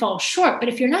 even if you fall short. But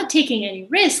if you're not taking any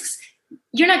risks,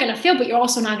 you're not going to fail, but you're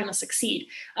also not going to succeed.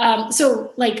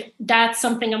 So like, that's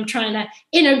something I'm trying to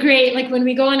integrate. Like when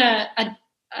we go on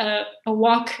a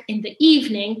walk in the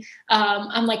evening,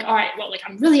 I'm like, all right, well, like,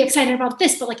 I'm really excited about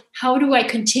this, but like, how do I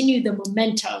continue the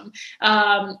momentum?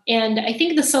 And I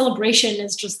think the celebration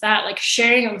is just that, like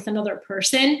sharing it with another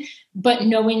person, but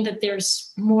knowing that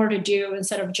there's more to do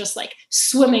instead of just like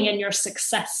swimming in your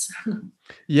success.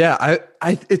 Yeah.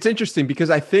 It's interesting because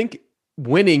I think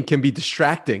winning can be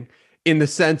distracting in the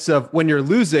sense of when you're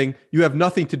losing, you have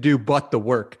nothing to do but the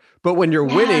work. But when you're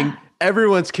winning,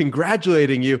 everyone's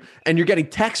congratulating you and you're getting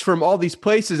texts from all these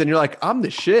places and you're like, I'm the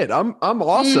shit. I'm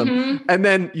awesome. Mm-hmm. And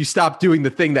then you stop doing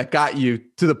the thing that got you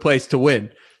to the place to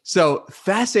win. So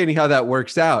fascinating how that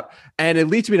works out. And it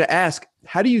leads me to ask,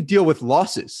 how do you deal with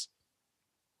losses?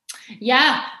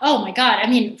 Yeah. Oh my God. I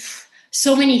mean,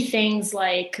 so many things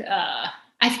like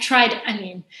I've tried, I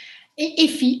mean,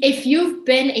 if you've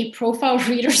been a profile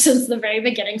reader since the very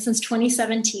beginning, since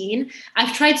 2017,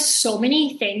 I've tried so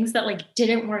many things that like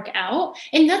didn't work out,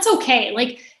 and that's okay.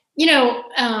 Like,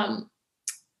 I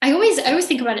always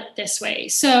think about it this way.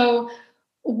 So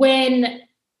when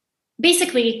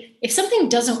basically, if something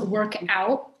doesn't work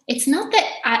out, it's not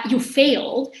that you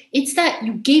failed, it's that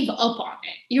you gave up on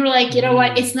it. You're like, you know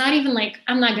what? It's not even like,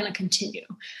 I'm not going to continue.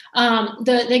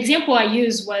 The example I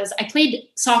used was I played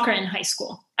soccer in high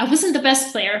school. I wasn't the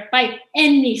best player by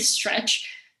any stretch.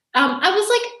 I was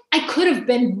like, I could have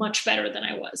been much better than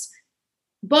I was.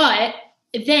 But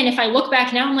then if I look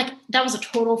back now, I'm like, that was a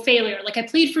total failure. Like I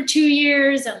played for 2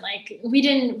 years and like, we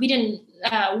didn't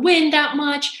win that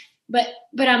much.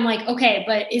 But I'm like, okay,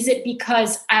 but is it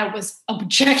because I was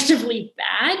objectively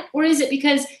bad, or is it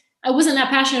because I wasn't that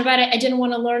passionate about it? I didn't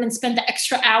want to learn and spend the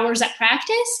extra hours at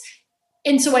practice.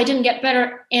 And so I didn't get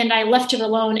better and I left it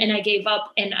alone and I gave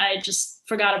up and I just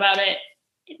forgot about it.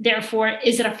 Therefore,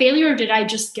 is it a failure or did I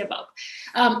just give up?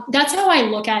 That's how I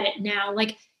look at it now.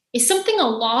 Like, is something a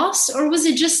loss, or was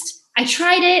it just, I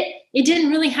tried it, it didn't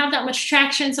really have that much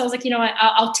traction. So I was like,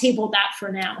 I'll table that for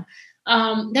now.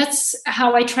 That's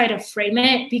how I try to frame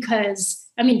it, because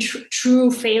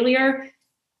true failure.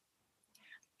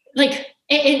 Like,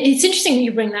 it's interesting that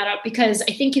you bring that up, because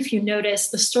I think if you notice,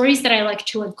 the stories that I like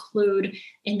to include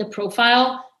in the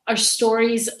profile are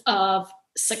stories of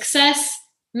success,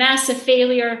 massive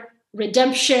failure,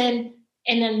 redemption,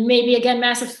 and then maybe again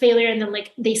massive failure, and then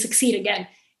like they succeed again.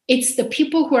 It's the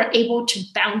people who are able to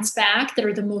bounce back that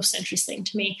are the most interesting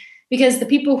to me, because the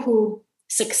people who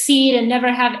succeed and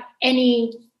never have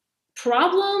any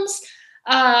problems,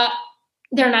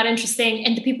 they're not interesting.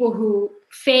 And the people who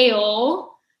fail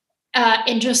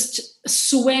and just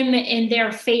swim in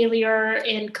their failure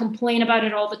and complain about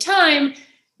it all the time,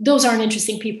 those aren't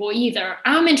interesting people either.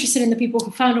 I'm interested in the people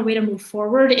who found a way to move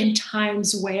forward in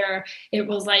times where it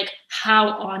was like, how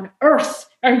on earth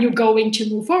are you going to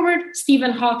move forward?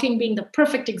 Stephen Hawking being the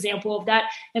perfect example of that.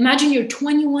 Imagine you're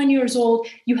 21 years old,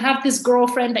 you have this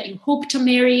girlfriend that you hope to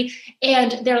marry,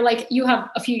 and they're like, you have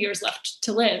a few years left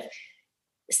to live.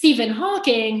 Stephen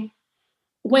Hawking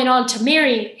went on to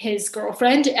marry his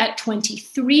girlfriend at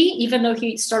 23, even though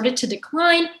he started to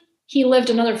decline. He lived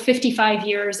another 55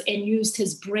 years and used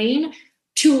his brain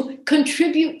to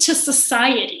contribute to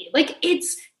society. Like,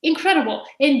 it's incredible.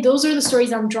 And those are the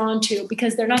stories I'm drawn to,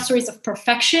 because they're not stories of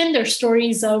perfection. They're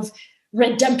stories of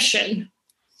redemption.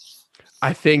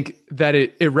 I think that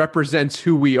it represents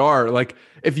who we are. Like,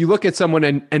 if you look at someone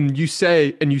and you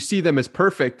see them as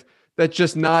perfect, that's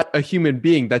just not a human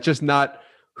being. That's just not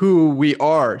who we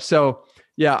are. So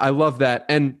yeah, I love that.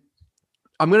 And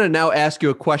I'm going to now ask you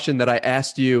a question that I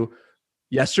asked you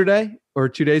yesterday or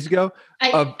 2 days ago.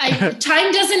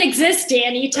 Time doesn't exist,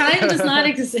 Danny. Time does not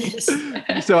exist.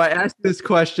 So I asked this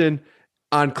question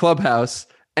on Clubhouse,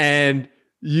 and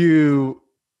you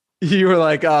were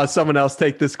like, oh, someone else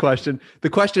take this question. The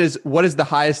question is, what is the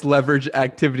highest leverage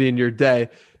activity in your day?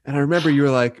 And I remember you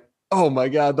were like, oh my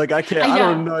God, like I don't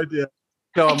have no idea.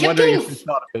 So I'm wondering if you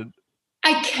thought of it.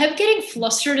 I kept getting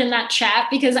flustered in that chat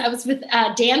because I was with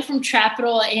Dan from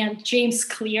Trapital and James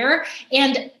Clear.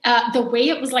 And the way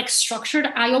it was like structured,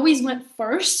 I always went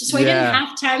first. So I didn't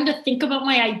have time to think about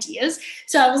my ideas.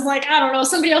 So I was like, I don't know,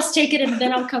 somebody else take it and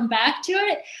then I'll come back to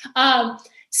it.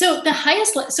 So the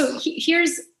highest,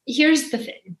 here's the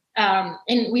thing.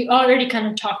 And we already kind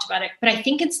of talked about it, but I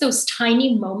think it's those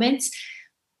tiny moments.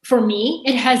 For me,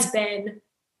 it has been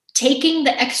taking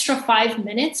the extra 5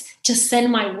 minutes to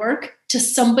send my work to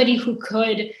somebody who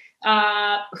could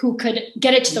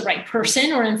get it to the right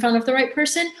person or in front of the right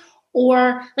person,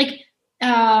 or like,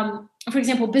 for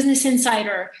example, Business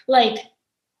Insider, like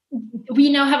we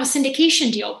now have a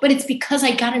syndication deal, but it's because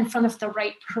I got in front of the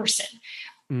right person.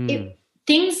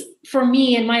 Things for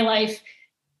me in my life,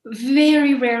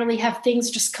 very rarely have things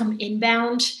just come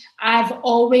inbound. I've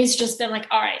always just been like,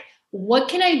 all right, what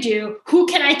can I do? Who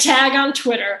can I tag on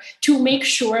Twitter to make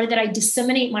sure that I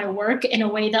disseminate my work in a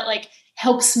way that like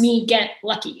helps me get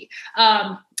lucky?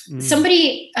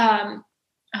 Somebody, the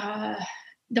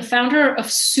founder of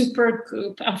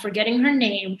Supergoop, I'm forgetting her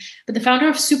name, but the founder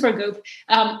of Supergoop,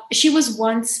 she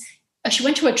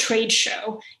went to a trade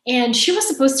show and she was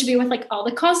supposed to be with like all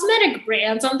the cosmetic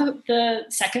brands on the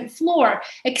second floor,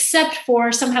 except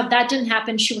for somehow that didn't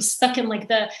happen. She was stuck in like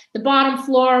the bottom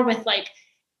floor with like,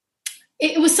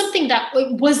 it was something that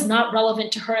was not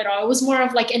relevant to her at all. It was more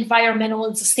of like environmental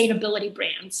and sustainability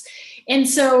brands. And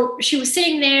so she was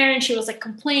sitting there and she was like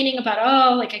complaining about,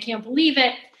 oh, like, I can't believe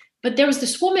it. But there was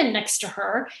this woman next to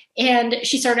her and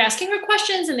she started asking her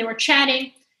questions and they were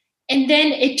chatting. And then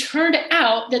it turned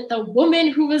out that the woman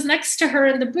who was next to her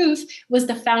in the booth was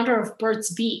the founder of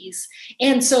Burt's Bees.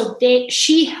 And so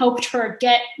she helped her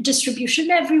get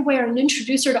distribution everywhere and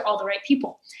introduce her to all the right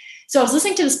people. So I was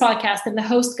listening to this podcast and the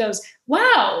host goes,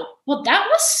 wow, well, that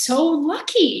was so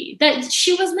lucky that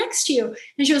she was next to you.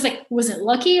 And she was like, was it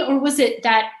lucky or was it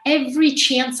that every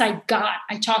chance I got,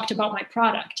 I talked about my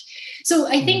product? So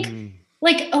I think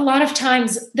like a lot of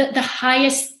times the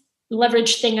highest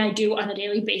leverage thing I do on a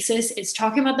daily basis is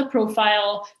talking about the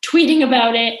profile, tweeting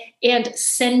about it, and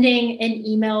sending an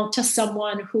email to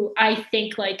someone who I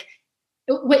think like,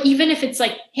 even if it's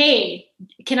like, hey,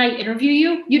 can I interview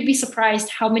you? You'd be surprised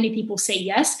how many people say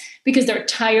yes, because they're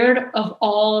tired of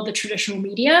all of the traditional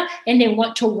media and they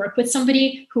want to work with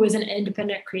somebody who is an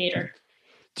independent creator.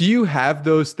 Do you have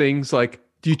those things like,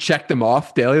 do you check them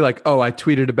off daily? Like, oh, I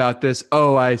tweeted about this.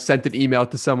 Oh, I sent an email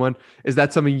to someone. Is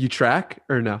that something you track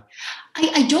or no?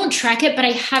 I don't track it, but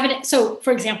I have it. So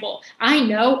for example, I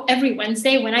know every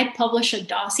Wednesday when I publish a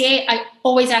dossier, I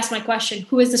always ask my question,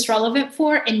 who is this relevant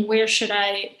for and where should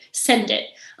I send it?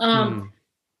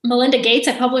 Melinda Gates,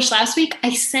 I published last week.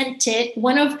 I sent it.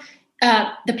 One of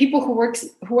the people who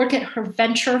work at her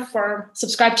venture firm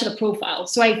subscribed to the profile.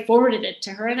 So I forwarded it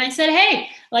to her and I said, hey,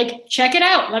 like, check it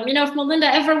out. Let me know if Melinda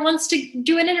ever wants to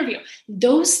do an interview.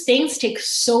 Those things take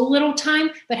so little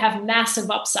time, but have massive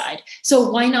upside.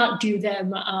 So why not do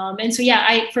them? And so,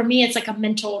 yeah, for me, it's like a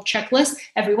mental checklist.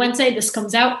 Every Wednesday, this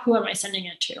comes out. Who am I sending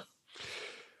it to?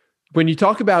 When you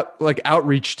talk about like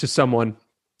outreach to someone,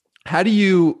 how do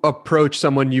you approach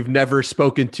someone you've never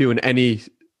spoken to in any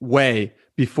way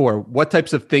before? What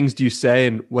types of things do you say,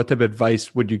 and what type of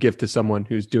advice would you give to someone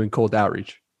who's doing cold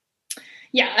outreach?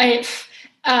 Yeah,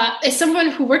 as someone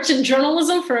who worked in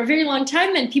journalism for a very long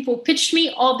time and people pitched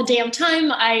me all the damn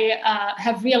time, I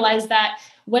have realized that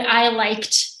what I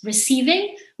liked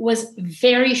receiving was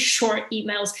very short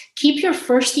emails. Keep your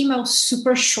first email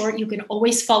super short. You can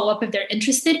always follow up if they're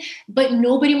interested, but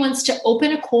nobody wants to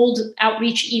open a cold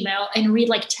outreach email and read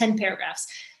like 10 paragraphs.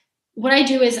 What I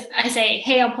do is I say,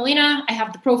 hey, I'm Polina. I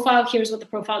have the profile. Here's what the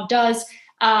profile does.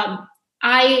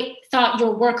 I thought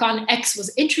your work on X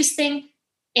was interesting.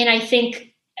 And I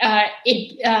think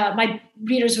my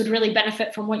readers would really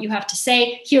benefit from what you have to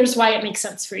say. Here's why it makes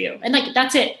sense for you. And like,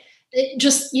 that's it.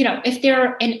 Just, if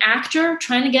they're an actor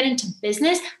trying to get into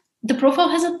business, the profile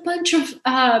has a bunch of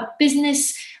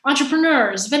business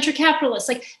entrepreneurs, venture capitalists,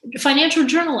 like financial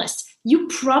journalists. You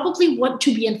probably want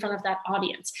to be in front of that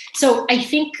audience. So I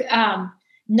think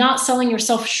not selling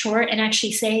yourself short and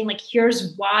actually saying like,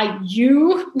 here's why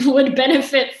you would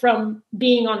benefit from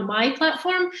being on my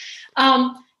platform.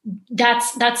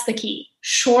 That's the key.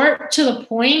 Short, to the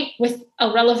point, with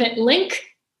a relevant link,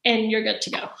 and you're good to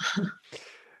go.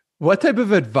 What type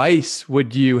of advice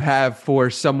would you have for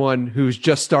someone who's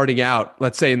just starting out,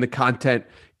 let's say in the content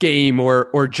game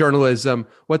or journalism?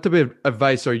 What type of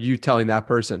advice are you telling that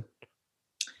person?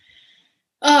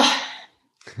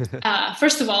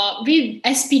 First of all, read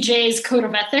SPJ's Code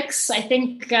of Ethics. I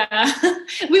think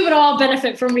we would all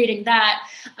benefit from reading that.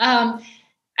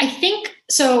 I think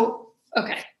so.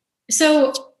 Okay.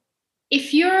 So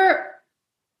if you're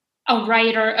a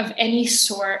writer of any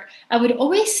sort, I would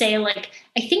always say, like,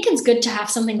 I think it's good to have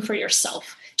something for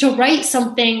yourself, to write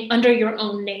something under your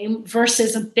own name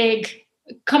versus a big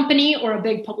company or a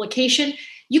big publication.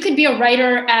 You could be a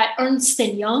writer at Ernst &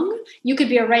 Young, you could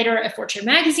be a writer at Fortune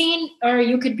magazine, or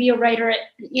you could be a writer at,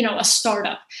 a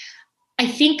startup. I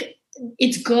think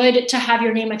it's good to have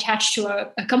your name attached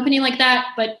to a company like that.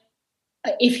 But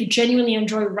if you genuinely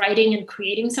enjoy writing and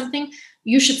creating something,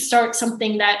 you should start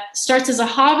something that starts as a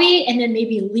hobby and then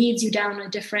maybe leads you down a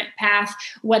different path,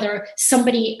 whether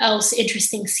somebody else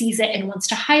interesting sees it and wants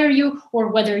to hire you, or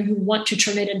whether you want to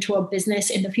turn it into a business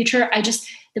in the future.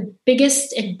 The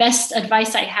biggest and best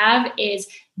advice I have is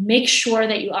make sure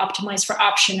that you optimize for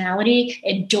optionality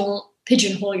and don't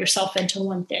pigeonhole yourself into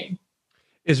one thing.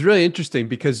 It's really interesting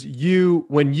because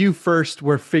when you first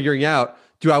were figuring out,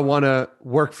 do I want to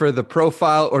work for the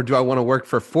profile or do I want to work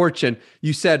for Fortune?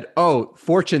 You said, oh,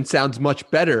 Fortune sounds much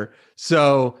better.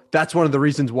 So that's one of the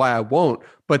reasons why I won't.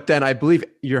 But then I believe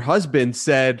your husband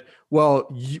said,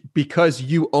 well, because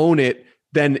you own it,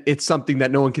 then it's something that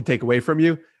no one can take away from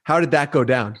you. How did that go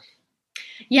down?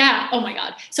 Yeah. Oh my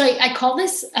God. So I call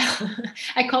this,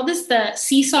 the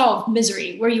seesaw of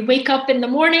misery, where you wake up in the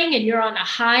morning and you're on a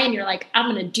high and you're like, I'm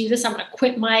going to do this. I'm going to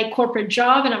quit my corporate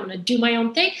job and I'm going to do my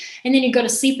own thing. And then you go to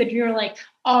sleep and you're like,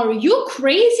 are you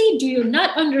crazy? Do you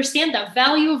not understand the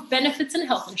value of benefits and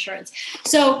health insurance?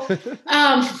 So,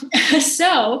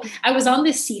 so I was on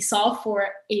this seesaw for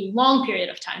a long period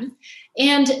of time.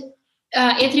 And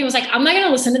Anthony was like, I'm not going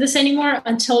to listen to this anymore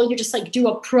until you just like do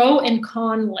a pro and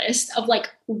con list of like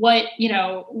what,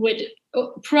 would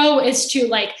pro is to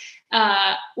like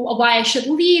why I should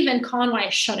leave and con why I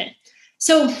shouldn't.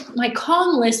 So my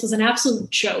con list was an absolute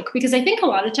joke because I think a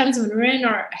lot of times when we're in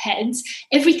our heads,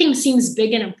 everything seems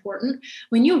big and important.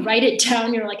 When you write it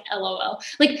down, you're like, LOL.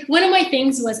 Like one of my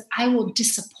things was I will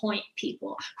disappoint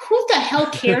people. Who the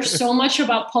hell cares so much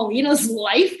about Polina's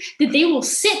life that they will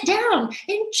sit down and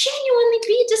genuinely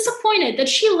be disappointed that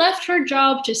she left her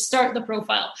job to start the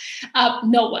profile?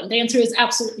 No one. The answer is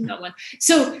absolutely no one.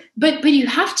 So, but you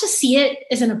have to see it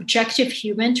as an objective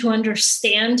human to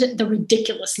understand the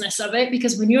ridiculousness of it.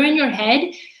 Because when you're in your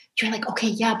head, you're like, okay,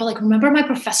 yeah, but like, remember my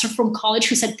professor from college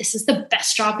who said this is the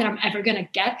best job that I'm ever going to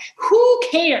get? Who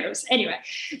cares? Anyway,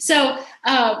 so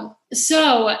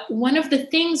one of the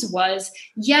things was,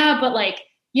 yeah, but like,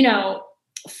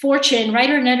 Fortune,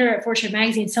 writer and editor at Fortune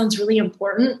magazine sounds really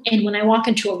important. And when I walk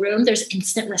into a room, there's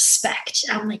instant respect.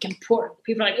 I'm like, important.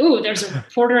 People are like, ooh, there's a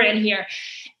reporter in here.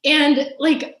 And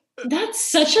like, That's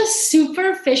such a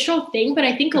superficial thing, but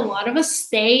I think a lot of us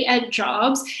stay at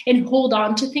jobs and hold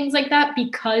on to things like that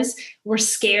because we're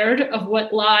scared of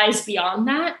what lies beyond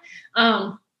that.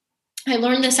 I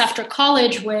learned this after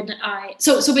college when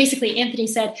so basically Anthony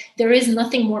said there is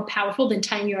nothing more powerful than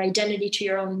tying your identity to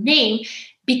your own name,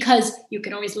 because you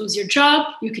can always lose your job,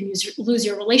 you can lose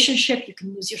your relationship, you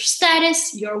can lose your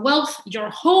status, your wealth, your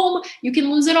home, you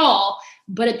can lose it all.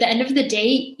 But at the end of the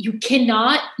day,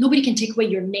 nobody can take away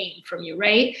your name from you,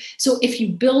 right? So if you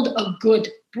build a good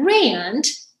brand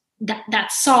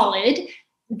that's solid,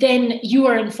 then you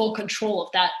are in full control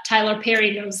of that. Tyler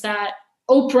Perry knows that.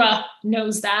 Oprah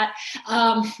knows that,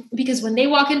 because when they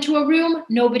walk into a room,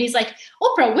 nobody's like,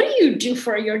 Oprah, what do you do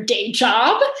for your day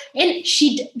job? And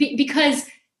because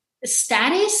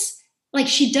status, like,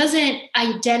 she doesn't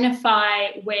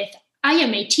identify with, I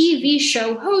am a TV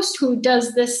show host who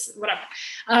does this,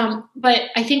 whatever. But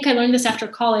I think I learned this after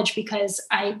college because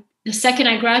the second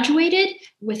I graduated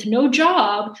with no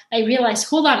job, I realized,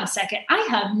 hold on a second, I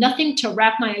have nothing to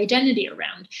wrap my identity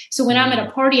around. So when I'm at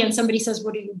a party and somebody says,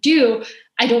 what do you do?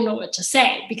 I don't know what to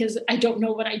say because I don't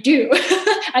know what I do.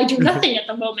 I do nothing at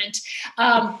the moment.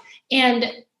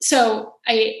 And so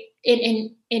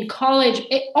in college,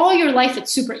 all your life,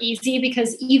 it's super easy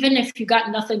because even if you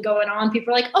got nothing going on,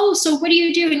 people are like, oh, so what do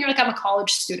you do? And you're like, I'm a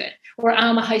college student, or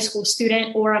I'm a high school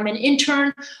student, or I'm an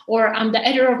intern, or I'm the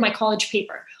editor of my college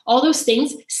paper. All those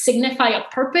things signify a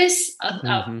purpose,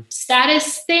 a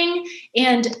status thing.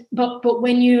 But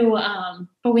when you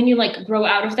like grow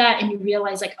out of that and you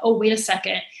realize like, oh, wait a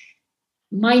second,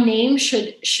 my name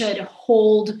should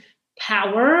hold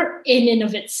power in and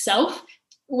of itself,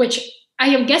 which I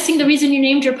am guessing the reason you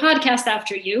named your podcast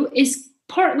after you is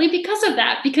partly because of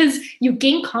that, because you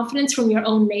gain confidence from your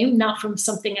own name, not from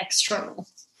something external.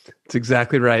 That's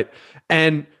exactly right.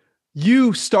 And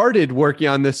you started working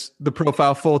on the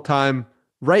profile full-time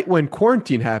right when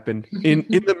quarantine happened in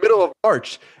the middle of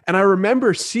March. And I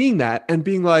remember seeing that and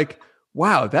being like,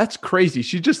 wow, that's crazy.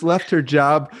 She just left her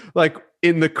job like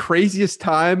in the craziest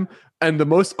time and the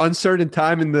most uncertain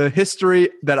time in the history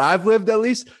that I've lived, at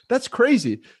least. That's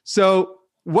crazy. So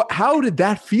how did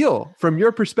that feel from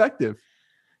your perspective?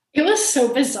 It was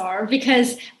so bizarre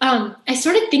because I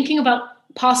started thinking about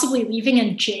possibly leaving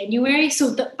in January.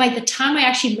 So by the time I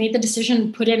actually made the decision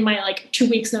and put in my 2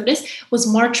 weeks notice was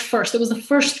March 1st. It was the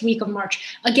first week of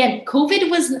March. Again, COVID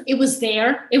was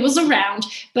there, it was around,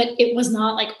 but it was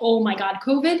not like, oh my God,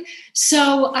 COVID.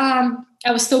 So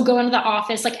I was still going to the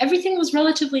office. Like everything was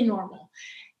relatively normal.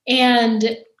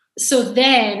 And so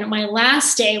then my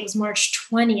last day was March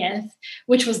 20th,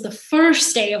 which was the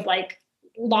first day of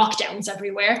lockdowns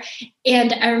everywhere.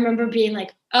 And I remember being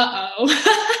like,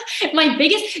 my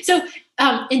biggest, so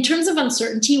in terms of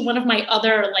uncertainty, one of my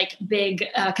other big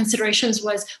considerations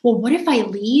was, well, what if I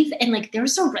leave and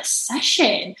there's a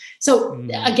recession? So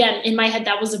again, in my head,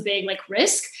 that was a big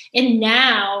risk. And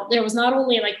now there was not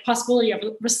only possibility of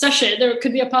a recession, there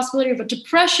could be a possibility of a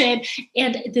depression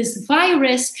and this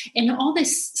virus and all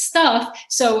this stuff.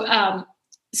 So I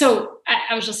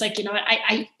was just like,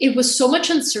 it was so much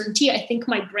uncertainty. I think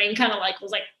my brain kind of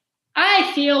was like,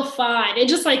 I feel fine. It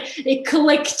just it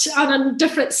clicked on a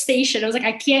different station. I was like,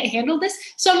 I can't handle this,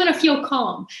 so I'm going to feel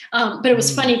calm. But it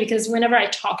was funny because whenever I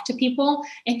talk to people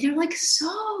and they're like,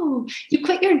 so you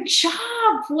quit your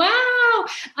job. Wow.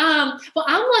 Well,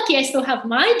 I'm lucky I still have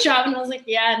my job. And I was like,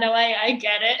 yeah, no, I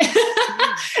get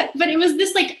it. But it was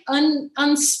this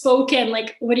unspoken,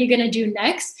 what are you going to do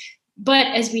next? But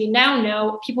as we now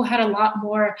know, people had a lot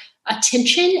more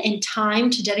attention and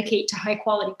time to dedicate to high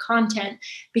quality content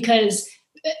because,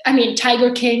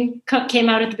 Tiger King came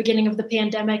out at the beginning of the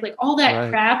pandemic, all that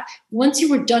crap. Once you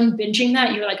were done binging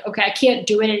that, you're like, okay, I can't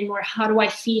do it anymore. How do I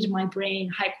feed my brain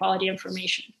high quality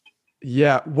information?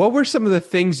 Yeah. What were some of the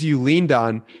things you leaned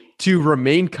on to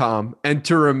remain calm and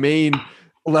to remain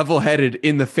level-headed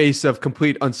in the face of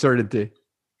complete uncertainty?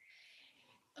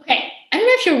 Okay. I don't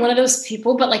know if you're one of those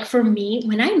people, but for me,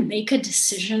 when I make a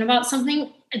decision about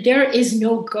something, there is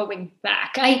no going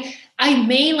back. I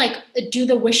may do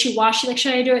the wishy-washy,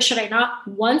 should I do it? Should I not?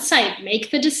 Once I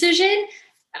make the decision,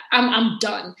 I'm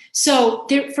done. So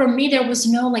for me, there was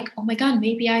no oh my God,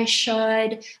 maybe I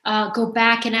should go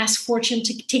back and ask Fortune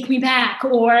to take me back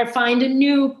or find a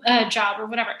new job or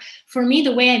whatever. For me,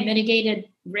 the way I mitigated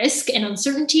risk and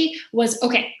uncertainty was,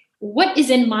 okay, what is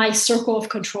in my circle of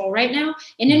control right now?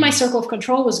 And in my circle of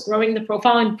control was growing the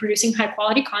profile and producing high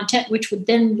quality content, which would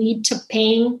then lead to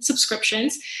paying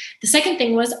subscriptions. The second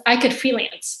thing was I could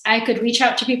freelance. I could reach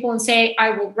out to people and say, I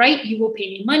will write, you will pay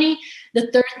me money.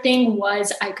 The third thing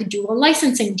was I could do a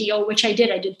licensing deal, which I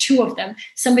did. I did 2 of them.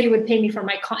 Somebody would pay me for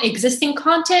my existing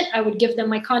content. I would give them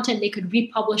my content. They could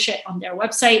republish it on their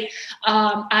website.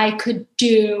 I could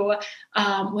do,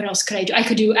 what else could I do? I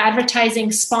could do advertising,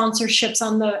 sponsorships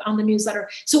on the newsletter.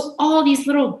 So all these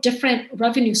little different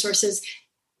revenue sources.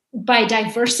 By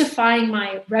diversifying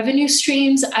my revenue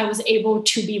streams, I was able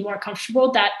to be more comfortable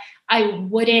that I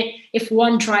wouldn't, if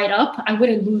one dried up, I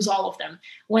wouldn't lose all of them.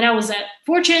 When I was at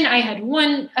Fortune, I had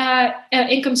one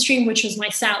income stream, which was my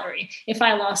salary. If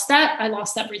I lost that, I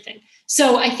lost everything.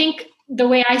 So I think the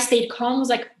way I stayed calm was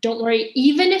like, don't worry,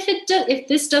 even if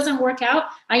this doesn't work out,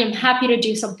 I am happy to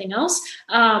do something else.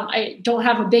 I don't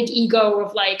have a big ego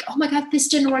of like, oh my God, this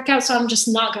didn't work out, so I'm just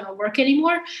not going to work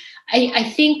anymore. I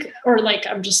think, or like,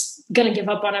 I'm just going to give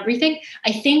up on everything.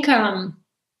 I think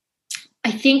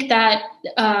that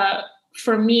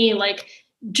for me, like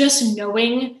just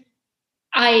knowing,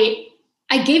 I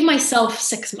gave myself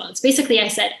 6 months. Basically, I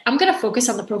said, I'm going to focus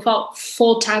on the profile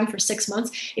full time for 6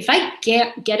 months. If I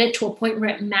get it to a point where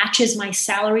it matches my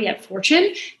salary at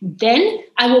Fortune, then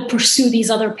I will pursue these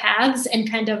other paths and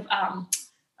kind of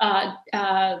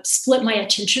split my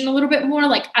attention a little bit more.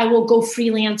 Like I will go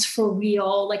freelance for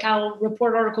real. Like I'll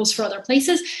report articles for other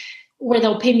places where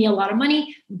they'll pay me a lot of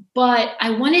money. But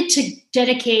I wanted to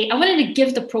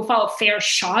give the profile a fair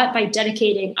shot by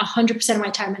dedicating 100% of my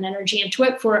time and energy into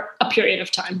it for a period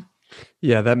of time.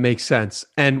 Yeah, that makes sense.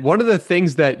 And one of the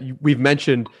things that we've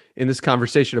mentioned in this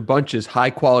conversation a bunch is high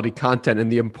quality content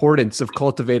and the importance of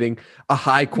cultivating a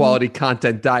high quality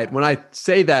content diet. When I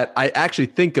say that, I actually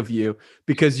think of you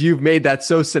because you've made that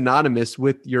so synonymous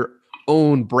with your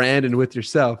own brand and with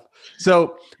yourself.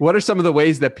 So what are some of the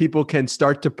ways that people can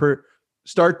start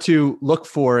to look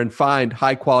for and find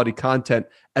high quality content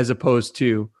as opposed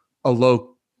to a low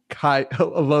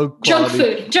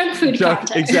quality junk food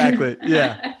content? Exactly.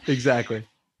 Yeah, exactly.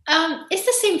 It's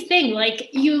the same thing. Like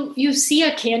you see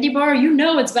a candy bar, you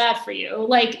know it's bad for you.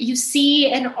 Like you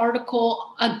see an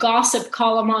article, a gossip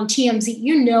column on TMZ,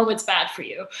 you know it's bad for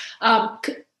you.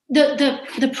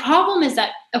 The problem is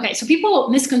that, okay, so people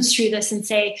misconstrue this and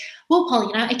say, well,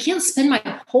 Polina, I can't spend my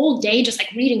whole day just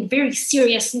like reading very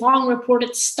serious, long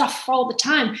reported stuff all the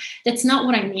time. That's not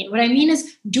what I mean. What I mean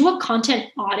is do a content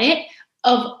audit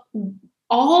of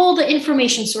all the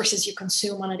information sources you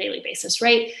consume on a daily basis,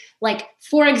 right? Like,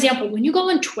 for example, when you go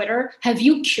on Twitter, have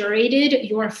you curated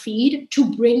your feed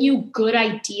to bring you good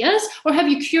ideas, or have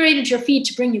you curated your feed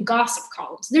to bring you gossip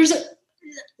columns? There's a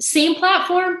same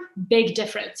platform, big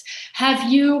difference.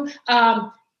 Have you,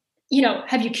 have you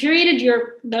curated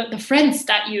the friends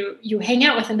that you hang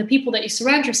out with and the people that you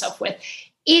surround yourself with?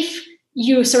 If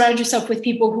you surround yourself with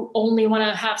people who only want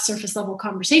to have surface level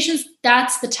conversations,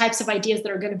 that's the types of ideas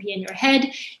that are going to be in your head.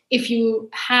 If you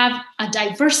have a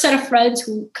diverse set of friends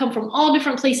who come from all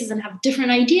different places and have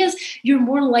different ideas, you're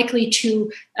more likely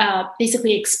to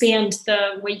basically expand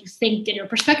the way you think and your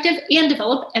perspective and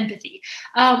develop empathy.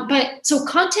 But so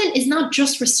content is not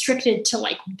just restricted to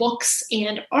like books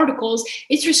and articles.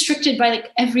 It's restricted by like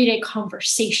everyday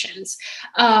conversations.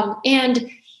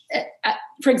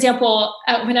 For example,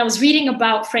 when I was reading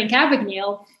about Frank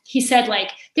Abagnale, he said,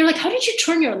 they're like, how did you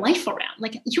turn your life around?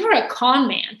 Like, you were a con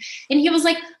man. And he was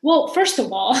like, well, first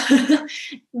of all,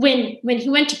 when he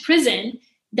went to prison,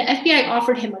 the FBI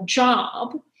offered him a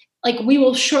job. Like, we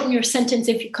will shorten your sentence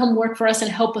if you come work for us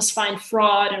and help us find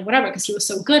fraud and whatever, because he was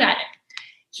so good at it.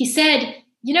 He said,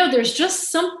 there's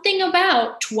just something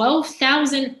about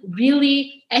 12,000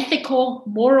 really ethical,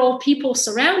 moral people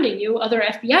surrounding you, other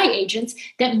FBI agents,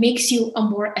 that makes you a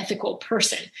more ethical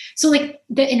person. So like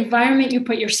the environment you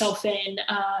put yourself in,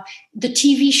 the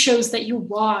TV shows that you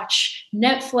watch,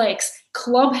 Netflix,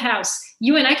 Clubhouse.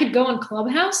 You and I could go on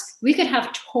Clubhouse. We could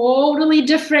have totally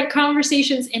different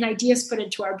conversations and ideas put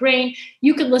into our brain.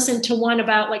 You could listen to one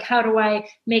about like, how do I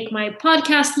make my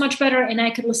podcast much better? And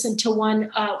I could listen to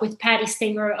one with Patty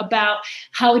Stanger about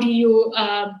how do you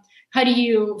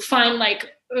find like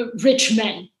rich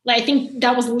men. Like, I think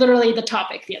that was literally the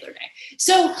topic the other day.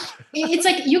 So it's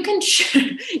like you can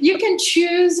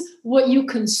choose what you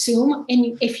consume,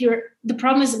 and the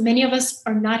problem is many of us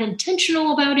are not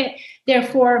intentional about it.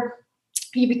 Therefore,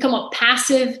 you become a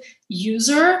passive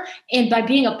user, and by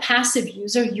being a passive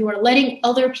user, you are letting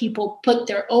other people put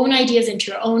their own ideas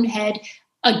into your own head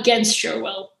against your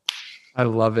will. I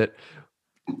love it.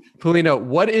 Polina,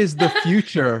 what is the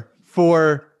future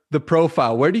for the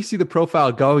profile? Where do you see the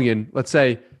profile going in, let's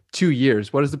say, 2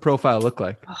 years? What does the profile look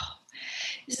like?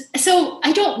 So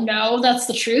I don't know. That's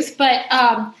the truth. But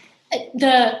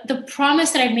the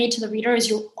promise that I've made to the reader is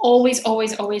you'll always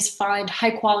find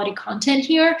high quality content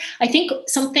here. I think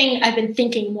something I've been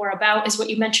thinking more about is what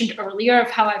you mentioned earlier of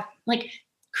how I've like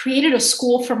created a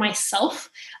school for myself.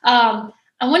 I've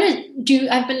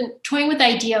been toying with the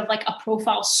idea of like a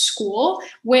profile school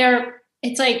where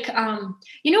it's like,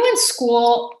 in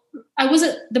school, I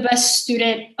wasn't the best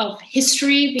student of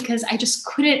history because I just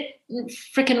couldn't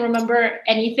freaking remember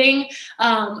anything.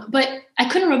 But I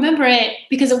couldn't remember it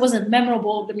because it wasn't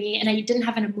memorable to me and I didn't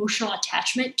have an emotional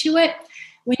attachment to it.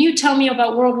 When you tell me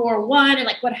about World War I and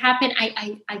like what happened,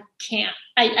 I can't.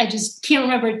 I just can't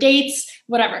remember dates,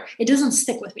 whatever. It doesn't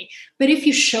stick with me. But if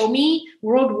you show me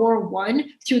World War I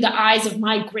through the eyes of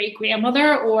my great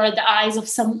grandmother or the eyes of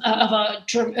of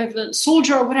a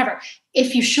soldier or whatever,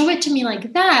 if you show it to me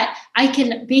like that, I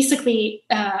can basically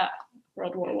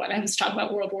World War I. I was talking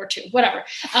about World War II, whatever.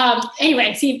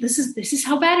 Anyway, see, this is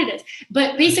how bad it is.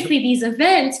 But basically, these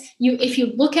events, if you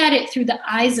look at it through the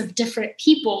eyes of different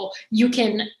people, you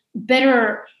can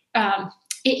better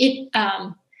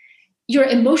your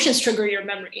emotions trigger your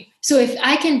memory. So if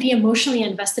I can be emotionally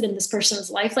invested in this person's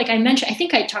life, like I mentioned, I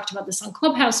think I talked about this on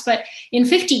Clubhouse, but in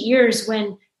 50 years,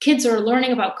 when kids are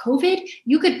learning about COVID,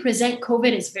 you could present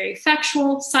COVID as very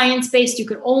factual, science-based. You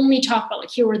could only talk about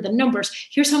like, here were the numbers.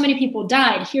 Here's how many people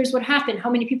died. Here's what happened. How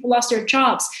many people lost their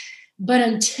jobs. But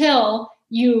until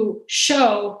you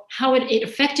show how it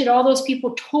affected all those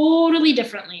people totally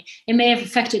differently. It may have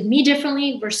affected me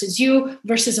differently versus you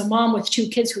versus a mom with 2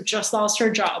 kids who just lost her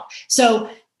job. So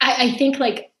I think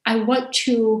like I want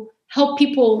to help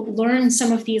people learn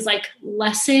some of these like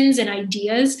lessons and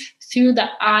ideas through the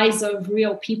eyes of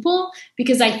real people,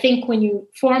 because I think when you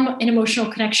form an emotional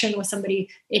connection with somebody,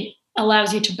 it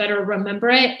allows you to better remember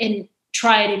it and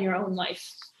try it in your own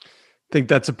life. I think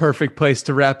that's a perfect place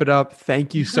to wrap it up.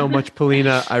 Thank you so much,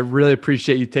 Polina. I really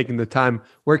appreciate you taking the time.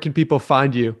 Where can people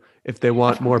find you if they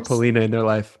want more Polina in their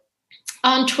life?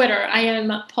 On Twitter, I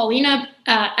am Polina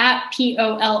at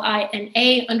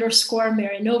POLINA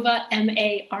 _Marinova,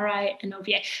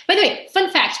 MARINOVA. By the way, fun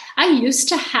fact, I used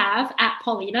to have at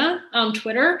Polina on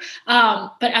Twitter,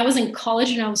 but I was in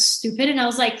college and I was stupid and I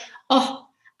was like, oh,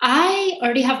 I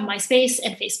already have MySpace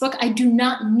and Facebook. I do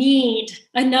not need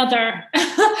another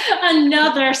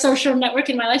social network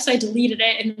in my life. So I deleted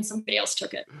it and then somebody else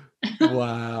took it.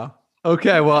 Wow.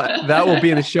 Okay. Well, that will be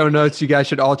in the show notes. You guys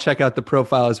should all check out the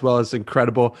profile as well. It's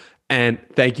incredible. And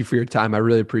thank you for your time. I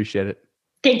really appreciate it.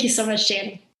 Thank you so much,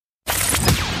 Danny.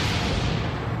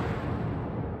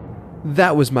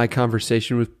 That was my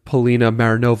conversation with Polina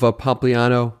Marinova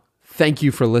Pompliano. Thank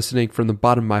you for listening. From the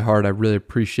bottom of my heart, I really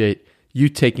appreciate you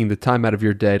taking the time out of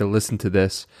your day to listen to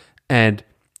this. And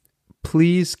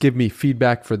please give me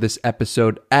feedback for this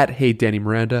episode at Hey Danny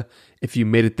Miranda. If you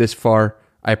made it this far,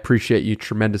 I appreciate you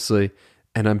tremendously.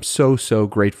 And I'm so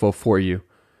grateful for you.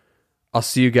 I'll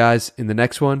see you guys in the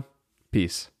next one.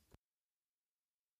 Peace.